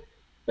scale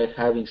by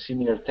having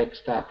similar tech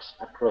stacks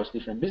across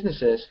different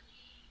businesses,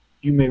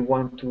 you may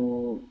want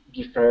to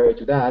give priority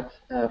to that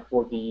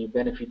for the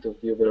benefit of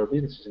the overall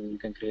businesses, and you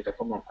can create a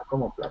common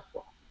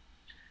platform.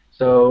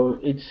 So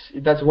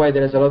that's why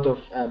there is a lot of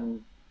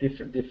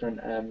different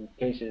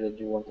cases that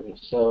you want to do.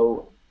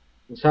 So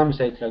in some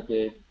sites, like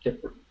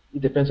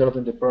it depends a lot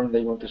on the problem that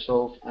you want to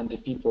solve and the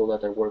people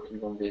that are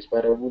working on this.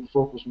 But I would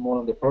focus more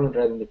on the problem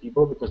rather than the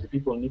people because the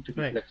people need to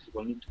be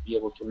flexible, need to be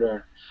able to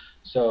learn.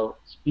 So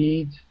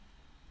speed,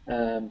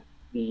 the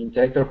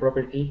intellectual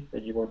property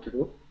that you want to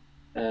do.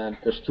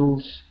 Because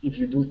tools, if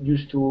you do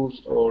use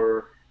tools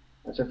or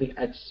something,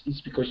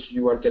 it's because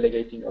you are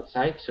delegating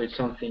outside, so it's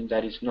something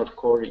that is not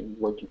core in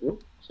what you do,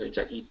 so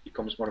it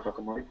becomes more of a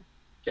commodity.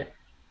 Okay.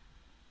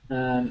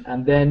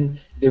 And then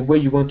the way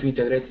you want to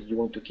integrate it, you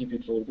want to keep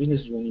it for your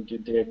business, you want to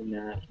integrate in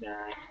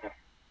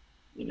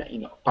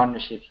a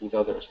partnership with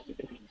others with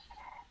the business.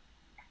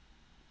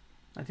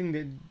 I think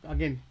that,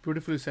 again,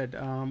 beautifully said.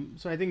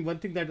 So I think one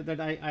thing that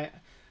I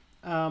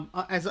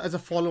as a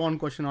follow-on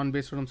question on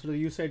based on, so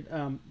you said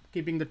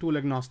keeping the tool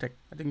agnostic.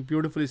 I think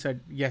beautifully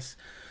said. Yes.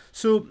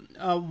 So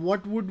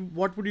what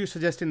would you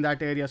suggest in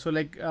that area? So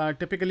like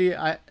typically,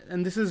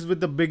 and this is with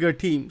the bigger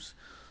teams.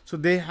 So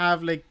they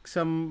have like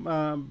some.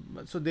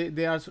 So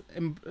they are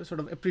sort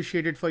of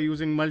appreciated for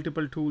using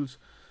multiple tools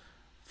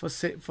for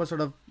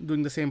sort of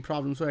doing the same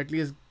problem. So at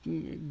least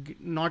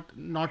not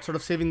sort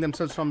of saving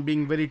themselves from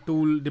being very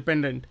tool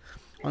dependent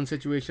on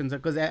situations.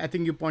 Because I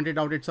think you pointed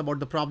out it's about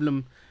the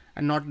problem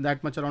and not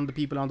that much around the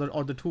people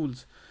or the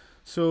tools.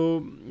 So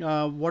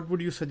what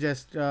would you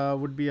suggest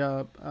would be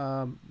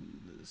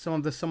some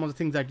of the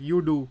things that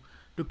you do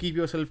to keep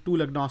yourself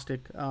tool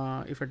agnostic,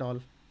 if at all?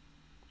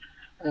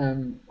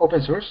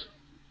 Open source,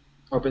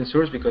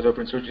 because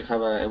open source you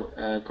have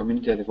a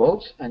community that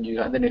evolves, and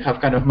then you have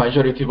kind of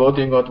majority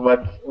voting on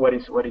what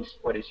is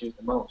used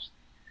the most.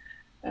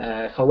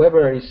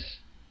 However,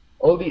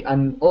 all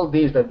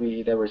these that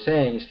we're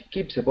saying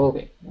keeps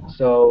evolving.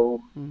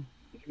 So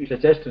we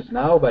suggest us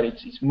now, but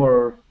it's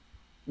more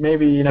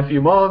maybe in a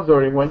few months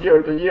or in 1 year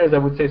or 2 years, I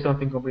would say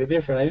something completely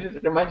different.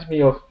 It reminds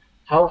me of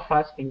how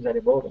fast things are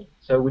evolving.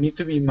 So we need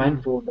to be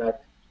mindful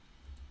that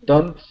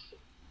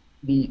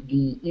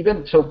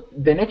even so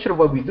the nature of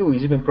what we do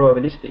is even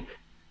probabilistic.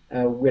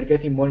 We're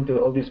getting more into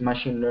all these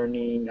machine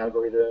learning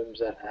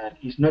algorithms, and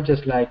it's not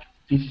just like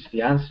this is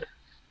the answer.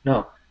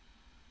 No,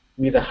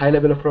 with a high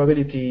level of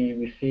probability,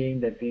 we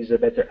think that this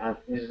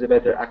is a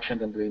better action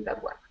than doing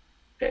that one.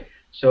 Okay,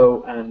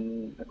 so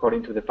and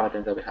according to the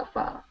patterns that we have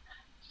found,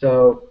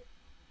 so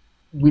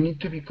we need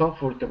to be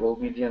comfortable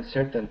with the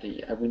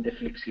uncertainty and with the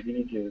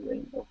flexibility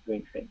of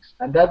doing things.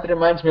 And that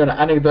reminds me of an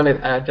anecdote.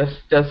 I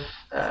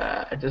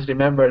just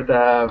remembered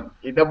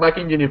back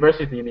in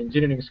university, in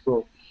engineering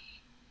school,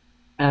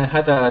 I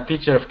had a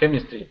teacher of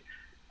chemistry,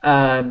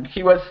 and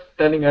he was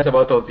telling us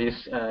about all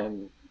this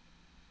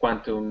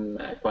quantum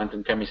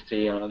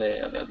chemistry and all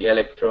the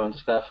electron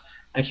stuff.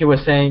 And he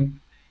was saying,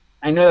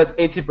 I know that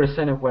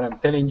 80% of what I'm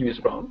telling you is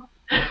wrong.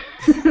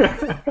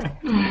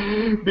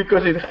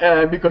 because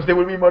there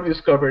will be more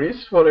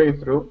discoveries following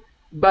through,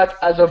 but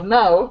as of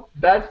now,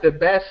 that's the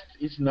best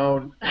is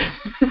known.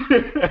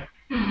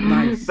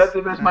 Nice. That's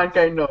the best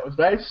mankind knows,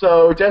 right?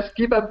 So just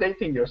keep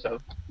updating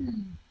yourself.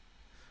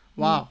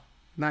 Wow.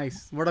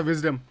 Nice. What a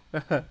wisdom.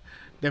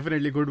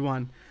 Definitely good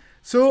one.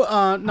 So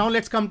now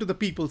let's come to the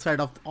people side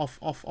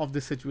of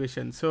this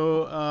situation.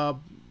 So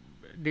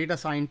data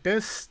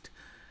scientist,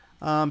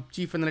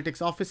 chief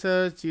analytics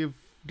officer, chief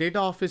data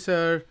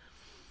officer.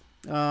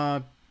 Uh,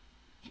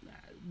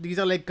 these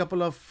are like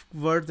couple of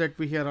words that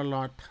we hear a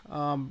lot.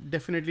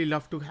 Definitely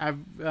love to have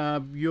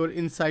your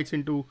insights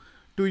into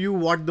to you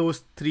what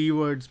those three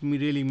words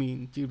really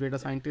mean: chief data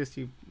scientist,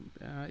 chief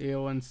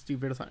AO, and chief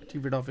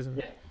data officer.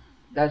 Yeah,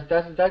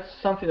 that's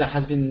something that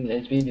has been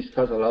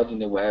discussed a lot in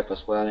the web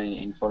as well,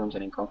 in forums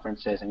and in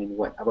conferences. I mean,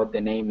 what about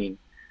the naming?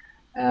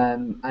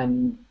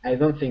 And I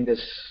don't think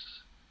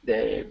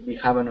we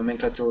have a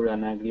nomenclature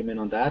and agreement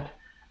on that,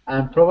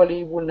 and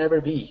probably will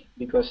never be,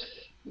 because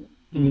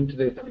Hmm. into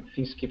the topic,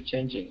 things keep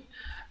changing,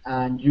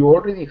 and you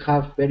already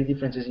have very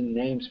differences in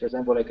names. For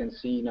example, I can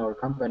see in our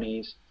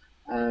companies,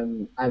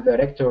 a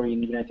director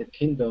in the United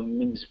Kingdom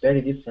means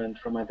very different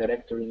from a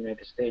director in the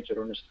United States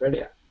or in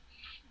Australia.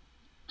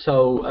 So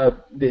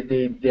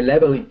the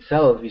level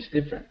itself is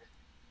different.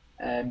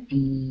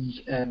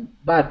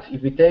 But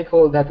if we take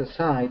all that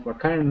aside, our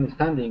current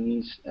understanding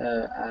is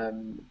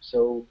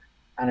so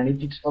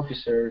analytics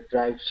officer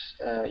drives,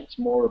 it's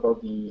more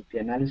about the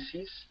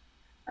analysis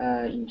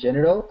in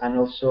general, and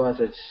also as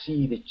I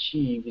see, the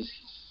chief is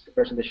the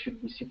person that should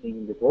be sitting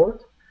in the board,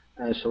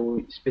 so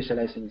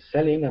specialized in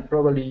selling and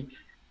probably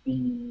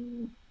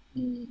the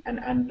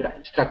and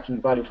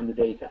extracting value from the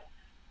data.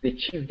 The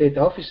chief data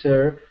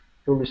officer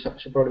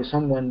probably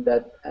someone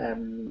that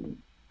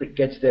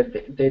gets the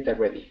data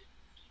ready,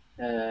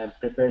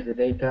 prepares the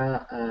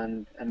data,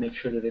 and makes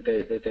sure the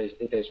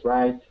data is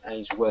right,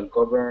 is well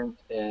governed,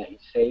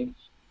 it's safe,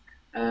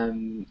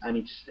 and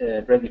it's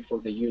ready for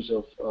the use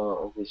of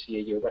the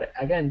CAO. But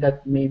again,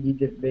 that may be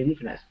very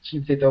different. As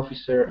chief data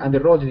officer and the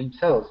roles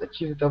themselves, the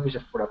chief data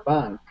officer for a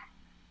bank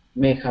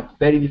may have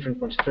very different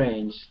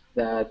constraints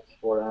that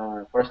for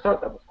a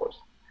startup, of course,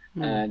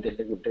 Hmm. and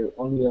they're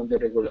only on the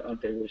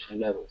regulation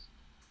levels.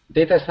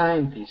 Data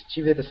scientists,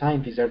 chief data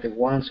scientists, are the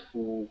ones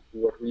who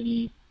are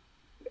really,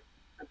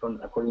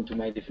 according to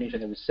my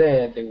definition, I would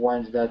say, the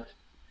ones that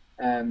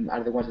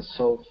are the ones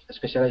that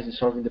specialize in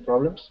solving the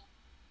problems.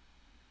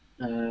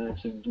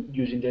 So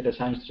using data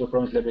science to solve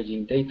problems,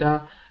 leveraging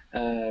data,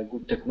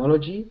 good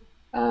technology,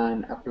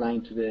 and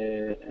applying to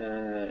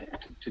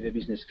the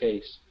business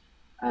case.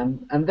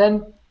 And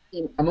then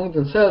among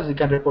themselves, they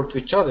can report to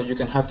each other. You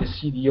can have the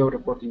CDO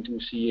reporting to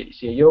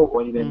CAO,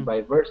 or even Hmm.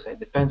 vice versa. It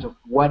depends on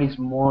what is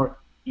more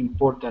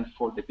important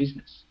for the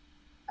business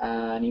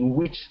and in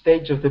which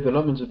stage of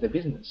development of the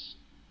business.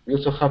 We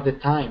also have the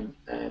time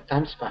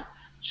span.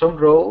 Some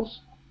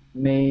roles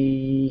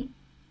may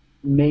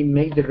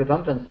make the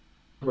redundant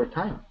over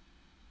time.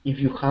 If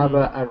you have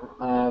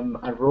Hmm.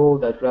 a role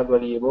that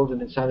gradually evolves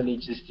and then suddenly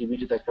it's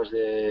distributed across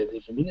the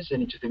different businesses,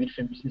 and each of the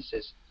different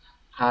businesses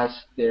has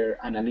their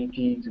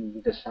analytics and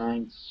data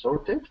science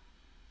sorted,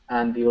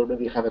 and they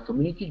already have a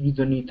community, you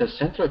don't need a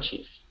central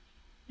chief.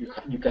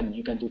 You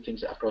can do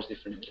things across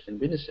different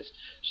businesses.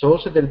 So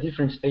also there are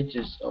different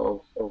stages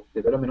of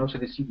development. Also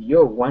the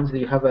CDO. Once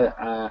you have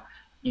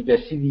if the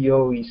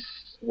CDO is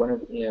one of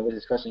I was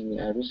discussing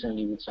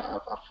recently with a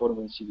forum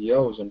in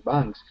CDOs and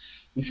banks.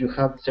 If you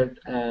have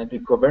the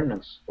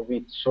governance of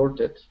it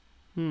sorted,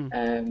 Hmm.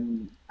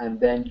 and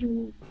then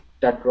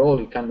that role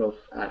you kind of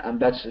and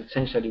that's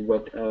essentially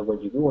what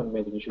you do, and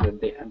making sure that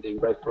they and the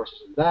right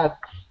process of that,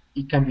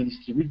 it can be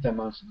distributed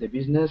amongst the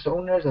business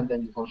owners, and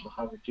then you also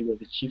have the figure of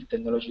the chief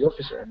technology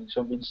officer. I mean,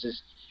 some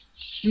businesses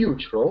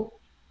huge role,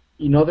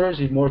 in others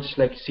it more just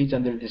like sits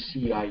under the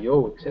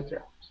CIO,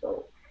 etc.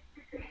 So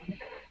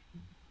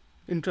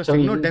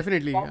Interesting. No,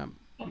 definitely. some,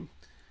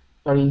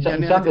 sorry, Yeah,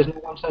 in no, I some think there's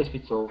no one size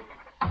fits all.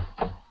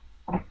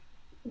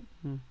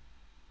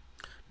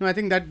 no, I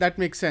think that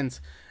makes sense.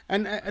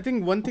 And I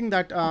think one thing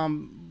that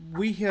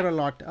we hear a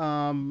lot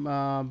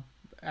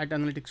at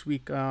Analytics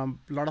Week, a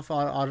lot of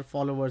our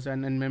followers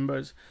and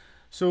members,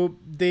 so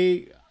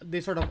they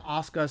sort of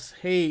ask us,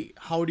 hey,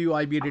 how do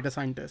I be a data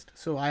scientist?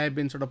 So I have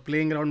been sort of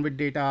playing around with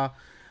data.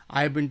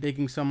 I've been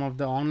taking some of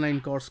the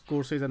online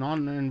courses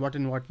and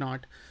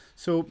whatnot.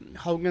 So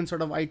how can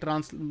sort of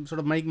sort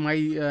of make my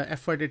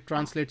effort, it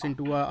translates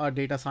into a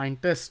data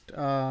scientist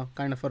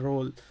kind of a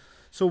role.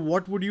 So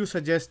what would you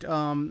suggest,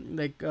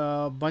 like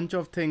a bunch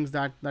of things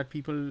that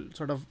people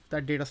sort of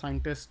that data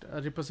scientists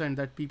represent,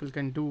 that people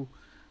can do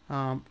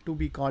to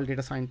be called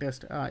data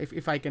scientist,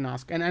 if I can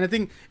ask. And I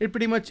think it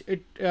pretty much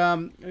it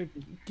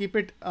keep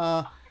it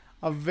a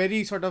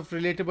very sort of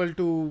relatable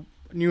to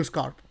News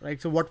Corp,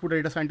 right? So what would a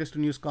data scientist to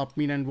News Corp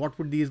mean, and what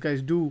would these guys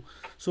do?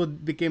 So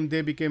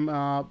they became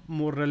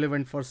more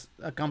relevant for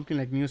a company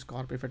like News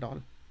Corp, if at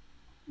all.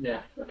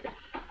 Yeah, okay.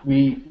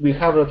 We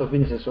have a lot of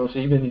businesses also,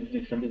 even if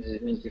different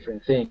businesses means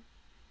different things.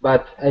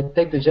 But I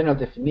take the general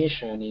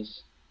definition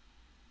is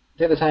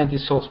data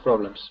scientist solves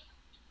problems.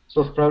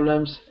 Solves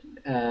problems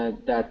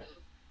that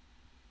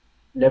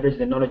leverage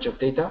the knowledge of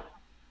data,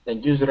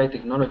 then use the right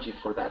technology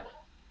for that.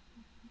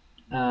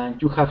 And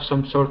you have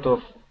some sort of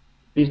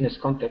business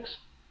context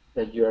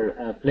that you're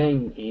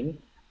playing in,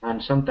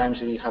 and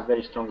sometimes we have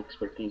very strong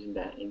expertise in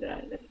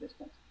the business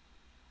sense.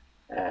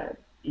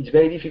 It's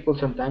very difficult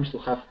sometimes to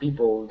have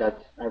people that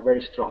are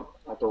very strong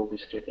at all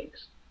these three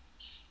things.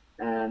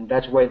 And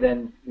that's why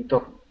then we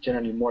talk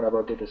generally more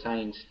about data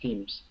science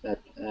teams that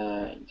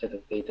instead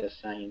of data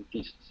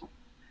scientists.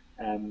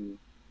 Um,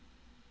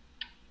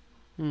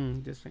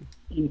 Interesting.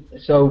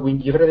 so when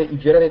if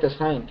you're a data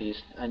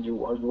scientist and you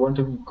want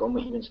to become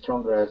even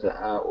stronger as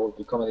or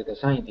become a data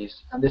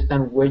scientist,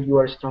 understand where you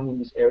are strong in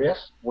these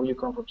areas, where you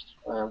come from,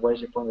 where is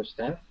your point of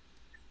strength,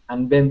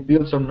 and then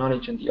build some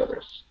knowledge in the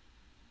others.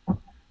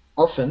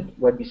 Often,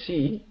 what we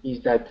see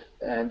is that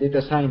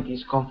data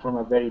scientists come from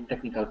a very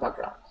technical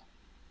background,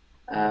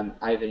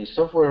 either in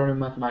software or in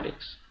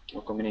mathematics,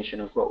 or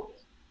combination of both.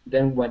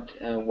 Then what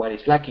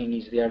is lacking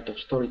is the art of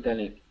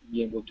storytelling,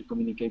 being able to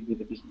communicate with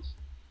the business.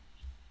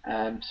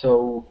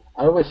 So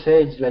I always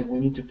say it's like we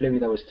need to play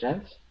with our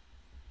strengths.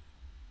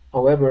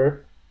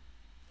 However,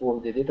 for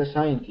the data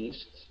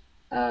scientists,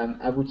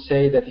 I would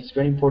say that it's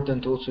very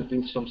important to also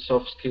build some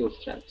soft skill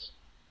strengths.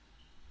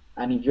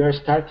 And if you're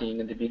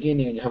starting at the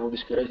beginning and you have all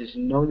these curiosities,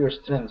 know your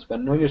strengths,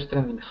 but know your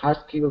strength in hard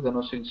skills and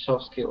also in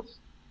soft skills.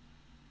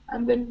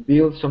 And then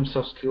build some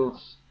soft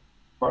skills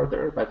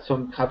further, but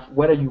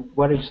what are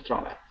you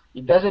strong at?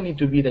 It doesn't need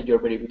to be that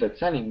you're very good at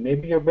selling.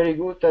 Maybe you're very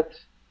good at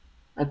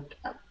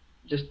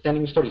just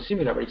telling a story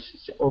similar, but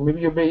or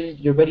maybe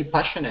you're very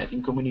passionate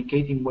in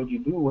communicating what you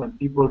do, and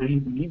people really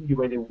believe you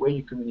by the way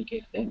you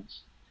communicate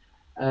things.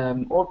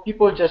 Or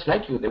people just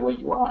like you the way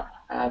you are.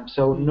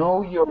 So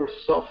know your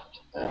soft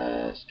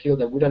skill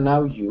that will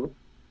allow you,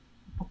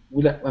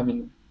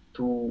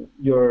 to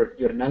your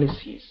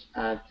analysis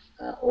and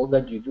all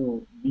that you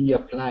do be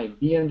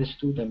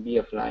understood and be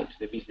applied to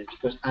the business.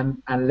 Because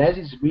unless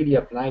it's really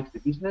applied to the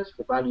business,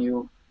 the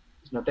value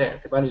is not there.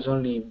 The value is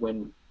only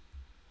when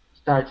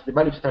starts. The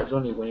value starts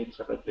only when it's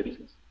applied to the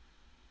business.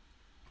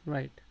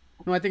 Right.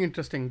 No, I think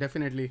interesting,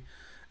 definitely.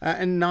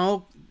 And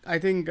now I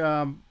think,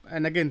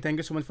 and again, thank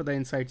you so much for the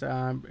insights.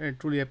 I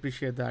truly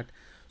appreciate that.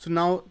 So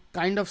now,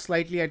 kind of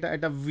slightly at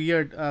a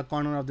weird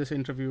corner of this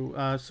interview.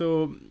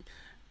 So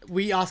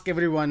we ask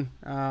everyone,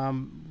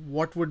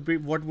 what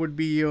would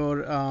be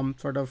your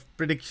sort of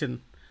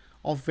prediction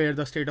of where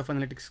the state of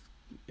analytics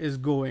is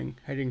going,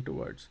 heading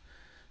towards.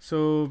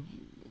 So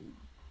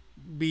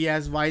be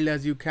as wild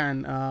as you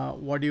can.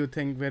 What do you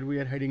think where we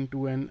are heading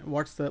to, and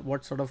what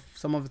sort of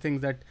some of the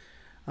things that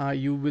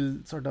you will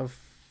sort of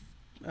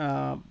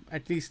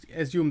at least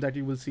assume that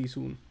you will see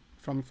soon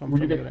from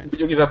your end? Will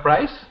you give a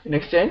prize in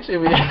exchange if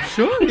we,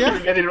 Sure. if Yeah.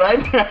 we get it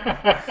right?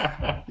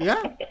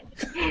 Yeah.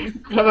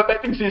 We have a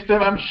betting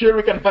system. I'm sure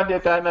we can find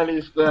the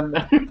analyst. And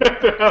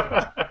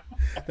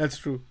That's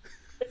true.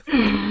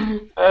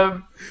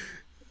 um,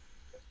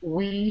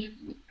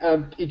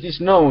 it is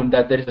known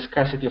that there is a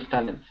scarcity of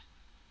talent.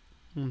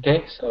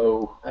 Okay,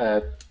 so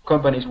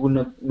companies will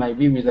not. My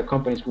view is that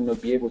companies will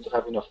not be able to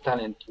have enough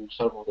talent to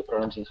solve all the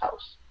problems in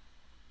house.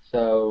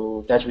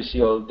 So that's we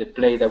see all the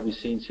play that we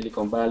see in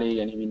Silicon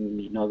Valley and even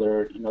in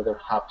other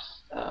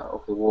hubs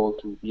of the world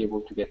to be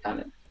able to get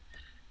talent.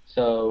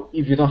 So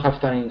if you don't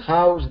have talent in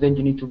house, then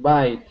you need to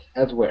buy it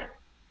elsewhere.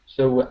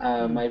 So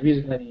my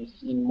reason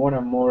is in more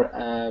and more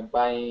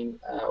buying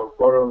or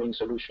borrowing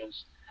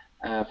solutions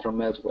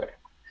from elsewhere.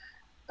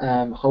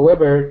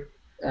 However,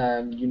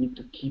 you need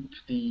to keep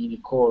the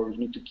core. You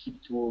need to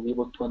keep to be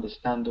able to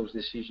understand those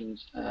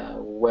decisions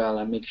well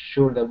and make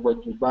sure that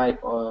what you buy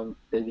on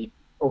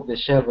off the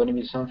shelf when it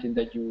is something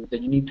that you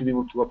need to be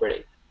able to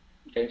operate.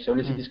 Okay, so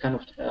let's see this kind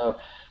of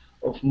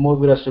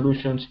modular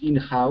solutions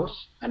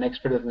in-house, an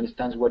expert that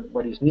understands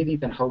what is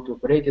needed and how to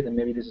operate it, and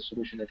maybe there's a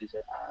solution that is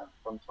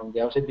from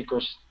the outside,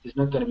 because there's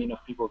not going to be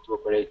enough people to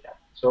operate that.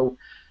 So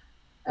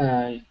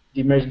the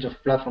emergence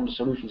of platform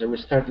solutions that we're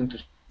starting to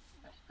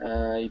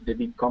the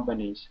big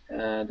companies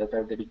that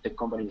are the big tech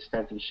companies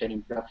starting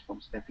sharing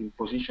platforms, starting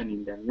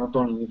positioning them not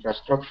only in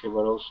infrastructure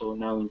but also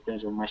now in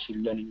terms of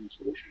machine learning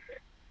solutions.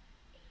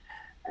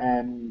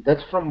 And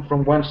that's from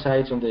one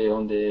side on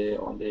the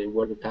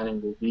where the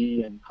talent will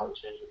be and how to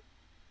change it.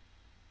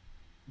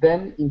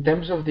 Then in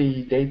terms of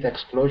the data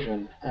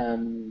explosion,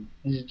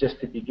 this is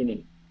just the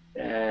beginning.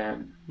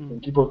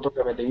 When people talk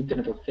about the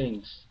Internet of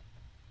Things,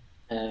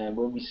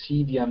 when we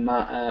see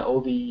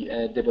all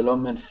the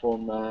development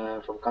from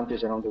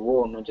countries around the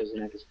world, not just the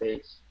United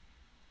States,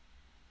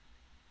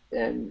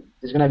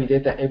 there's going to be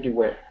data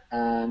everywhere,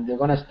 and they're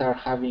going to start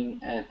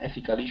having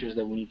ethical issues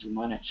that we need to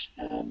manage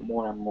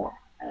more and more.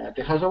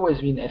 There has always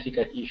been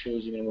ethical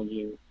issues, even when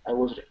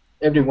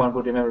everyone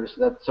would remember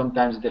that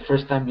sometimes the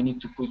first time you need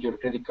to put your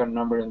credit card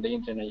number on the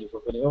internet, you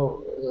feel,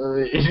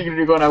 is it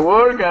really going to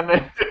work? And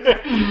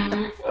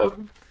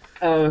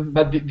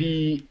but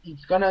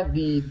it's gonna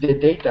be the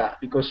data,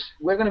 because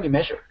we're gonna be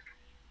measured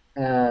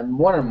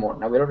more and more.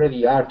 Now we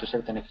already are to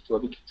a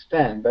big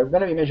extent, but we're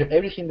gonna be measured.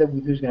 Everything that we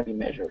do is gonna be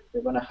measured.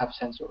 We're gonna have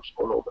sensors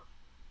all over,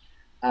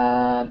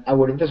 and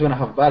our data is gonna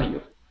have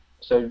value.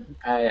 So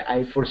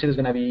I foresee there's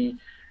gonna be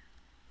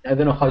I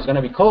don't know how it's going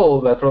to be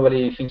called, but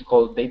probably things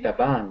called data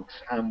banks,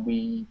 and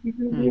we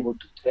will be able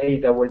to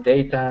trade our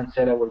data and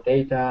sell our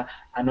data,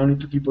 and only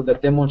to people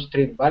that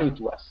demonstrate value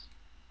to us.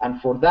 And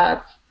for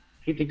that,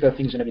 critical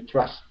thing is going to be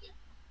trust.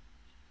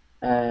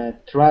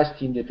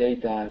 Trust in the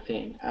data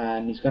thing,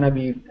 and it's going to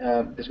be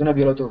there's going to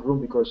be a lot of room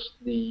because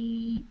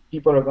the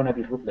people are going to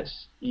be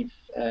ruthless. If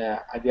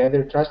they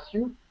either trust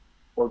you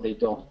or they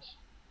don't,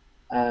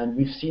 and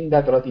we've seen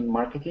that a lot in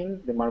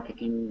marketing. The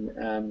marketing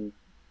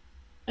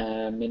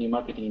many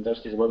marketing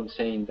industries have been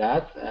saying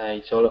that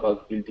it's all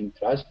about building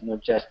trust,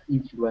 not just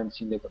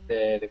influencing the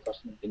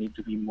customer. They need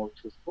to be more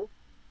truthful.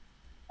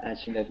 I've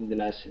seen that in the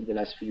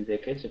last few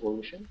decades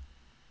evolution.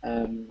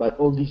 But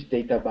all these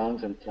data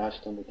banks and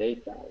trust on the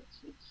data.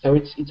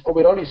 It's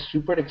overall it's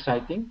super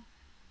exciting.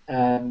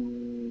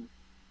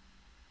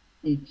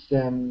 It's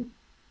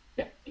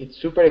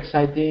super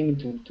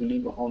exciting to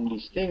live on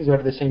these things, but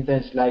at the same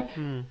time it's like,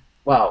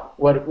 wow,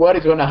 what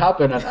is going to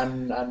happen?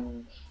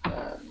 And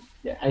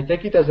I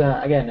take it as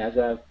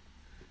a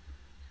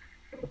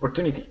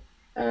opportunity.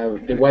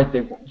 The what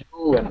they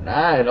do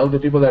and all the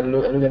people that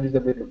look at this,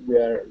 that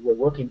we're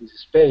working in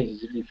this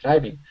space is really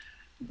thriving.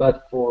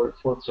 But for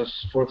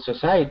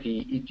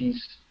society, it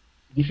is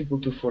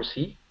difficult to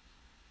foresee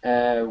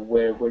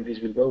where this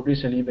will go.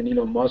 Recently, even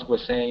Elon Musk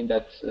was saying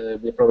that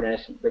we're probably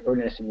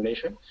in a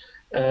simulation.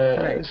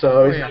 Right.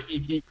 So it's like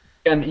he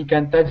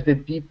can touch the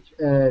deep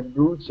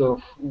roots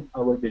of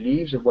our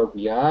beliefs of what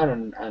we are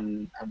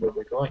and where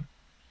we're going.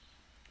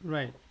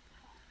 Right.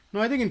 No,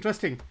 I think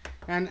interesting,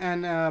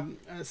 and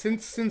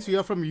since you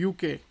are from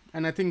UK,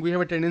 and I think we have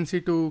a tendency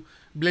to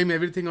blame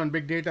everything on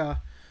big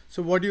data.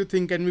 So, what do you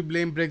think? Can we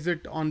blame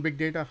Brexit on big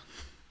data?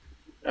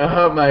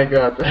 Oh my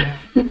God!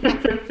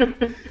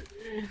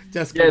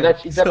 Just yeah, kidding.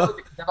 it's about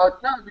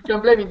no, we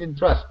can blame it in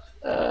trust.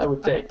 I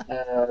would say,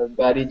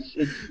 but it's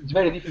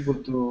very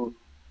difficult to.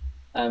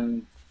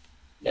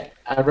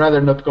 I'd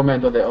rather not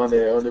comment on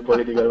the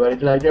political, but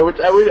it's like I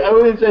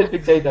wouldn't say it's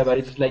big data, but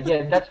it's just like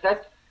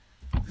that's.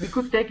 We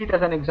could take it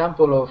as an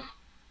example of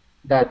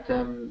that,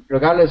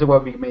 regardless of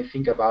what we may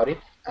think about it,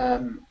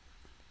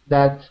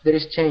 that there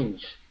is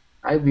change.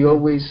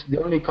 The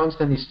only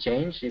constant is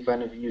change, if I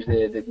use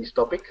this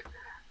topic,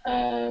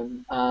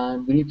 and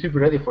we need to be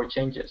ready for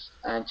changes,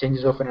 and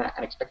changes often are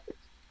unexpected.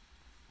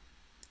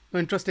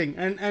 Interesting.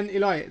 And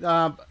Eloy,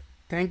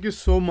 thank you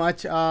so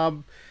much.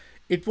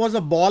 It was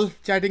a ball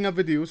chatting up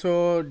with you.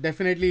 So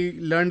definitely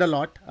learned a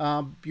lot.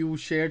 You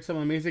shared some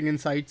amazing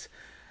insights.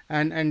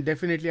 And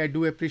definitely I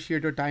do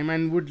appreciate your time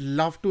and would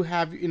love to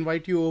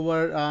invite you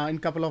over in a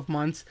couple of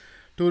months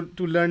to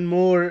learn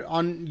more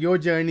on your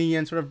journey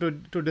and sort of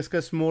to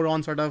discuss more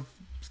on sort of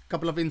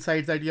couple of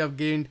insights that you have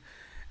gained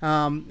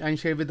and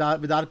share with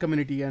our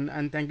community.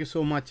 And thank you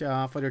so much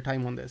for your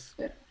time on this.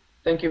 Yeah.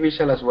 Thank you,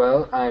 Vishal, as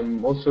well.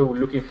 I'm also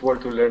looking forward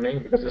to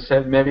learning because I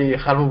said maybe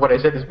half of what I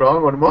said is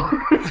wrong or more,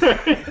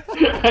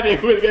 and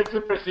it will get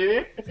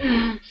superseded.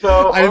 So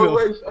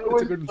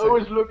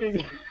always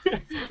looking,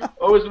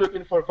 always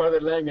looking for further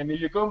learning. And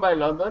if you come by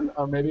London,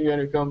 or maybe when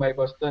you come by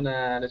Boston,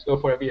 let's go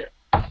for a beer.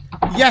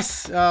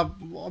 Yes,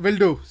 will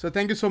do. So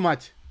thank you so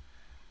much.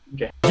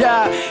 Okay.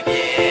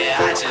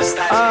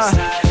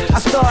 I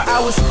thought I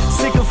was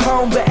sick of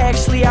home, but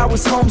actually I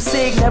was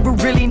homesick. Never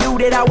really knew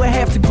that I would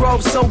have to grow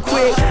up so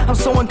quick. I'm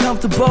so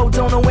uncomfortable,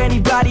 don't know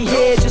anybody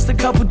here. Just a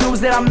couple dudes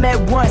that I met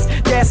once,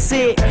 that's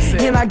it.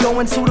 And I go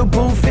into the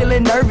booth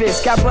feeling nervous.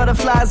 Got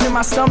butterflies in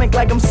my stomach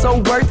like I'm so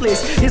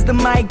worthless. Is the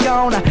mic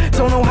on? I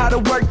don't know how to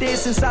work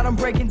this. Inside I'm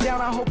breaking down,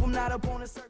 I hope I'm not up on a certain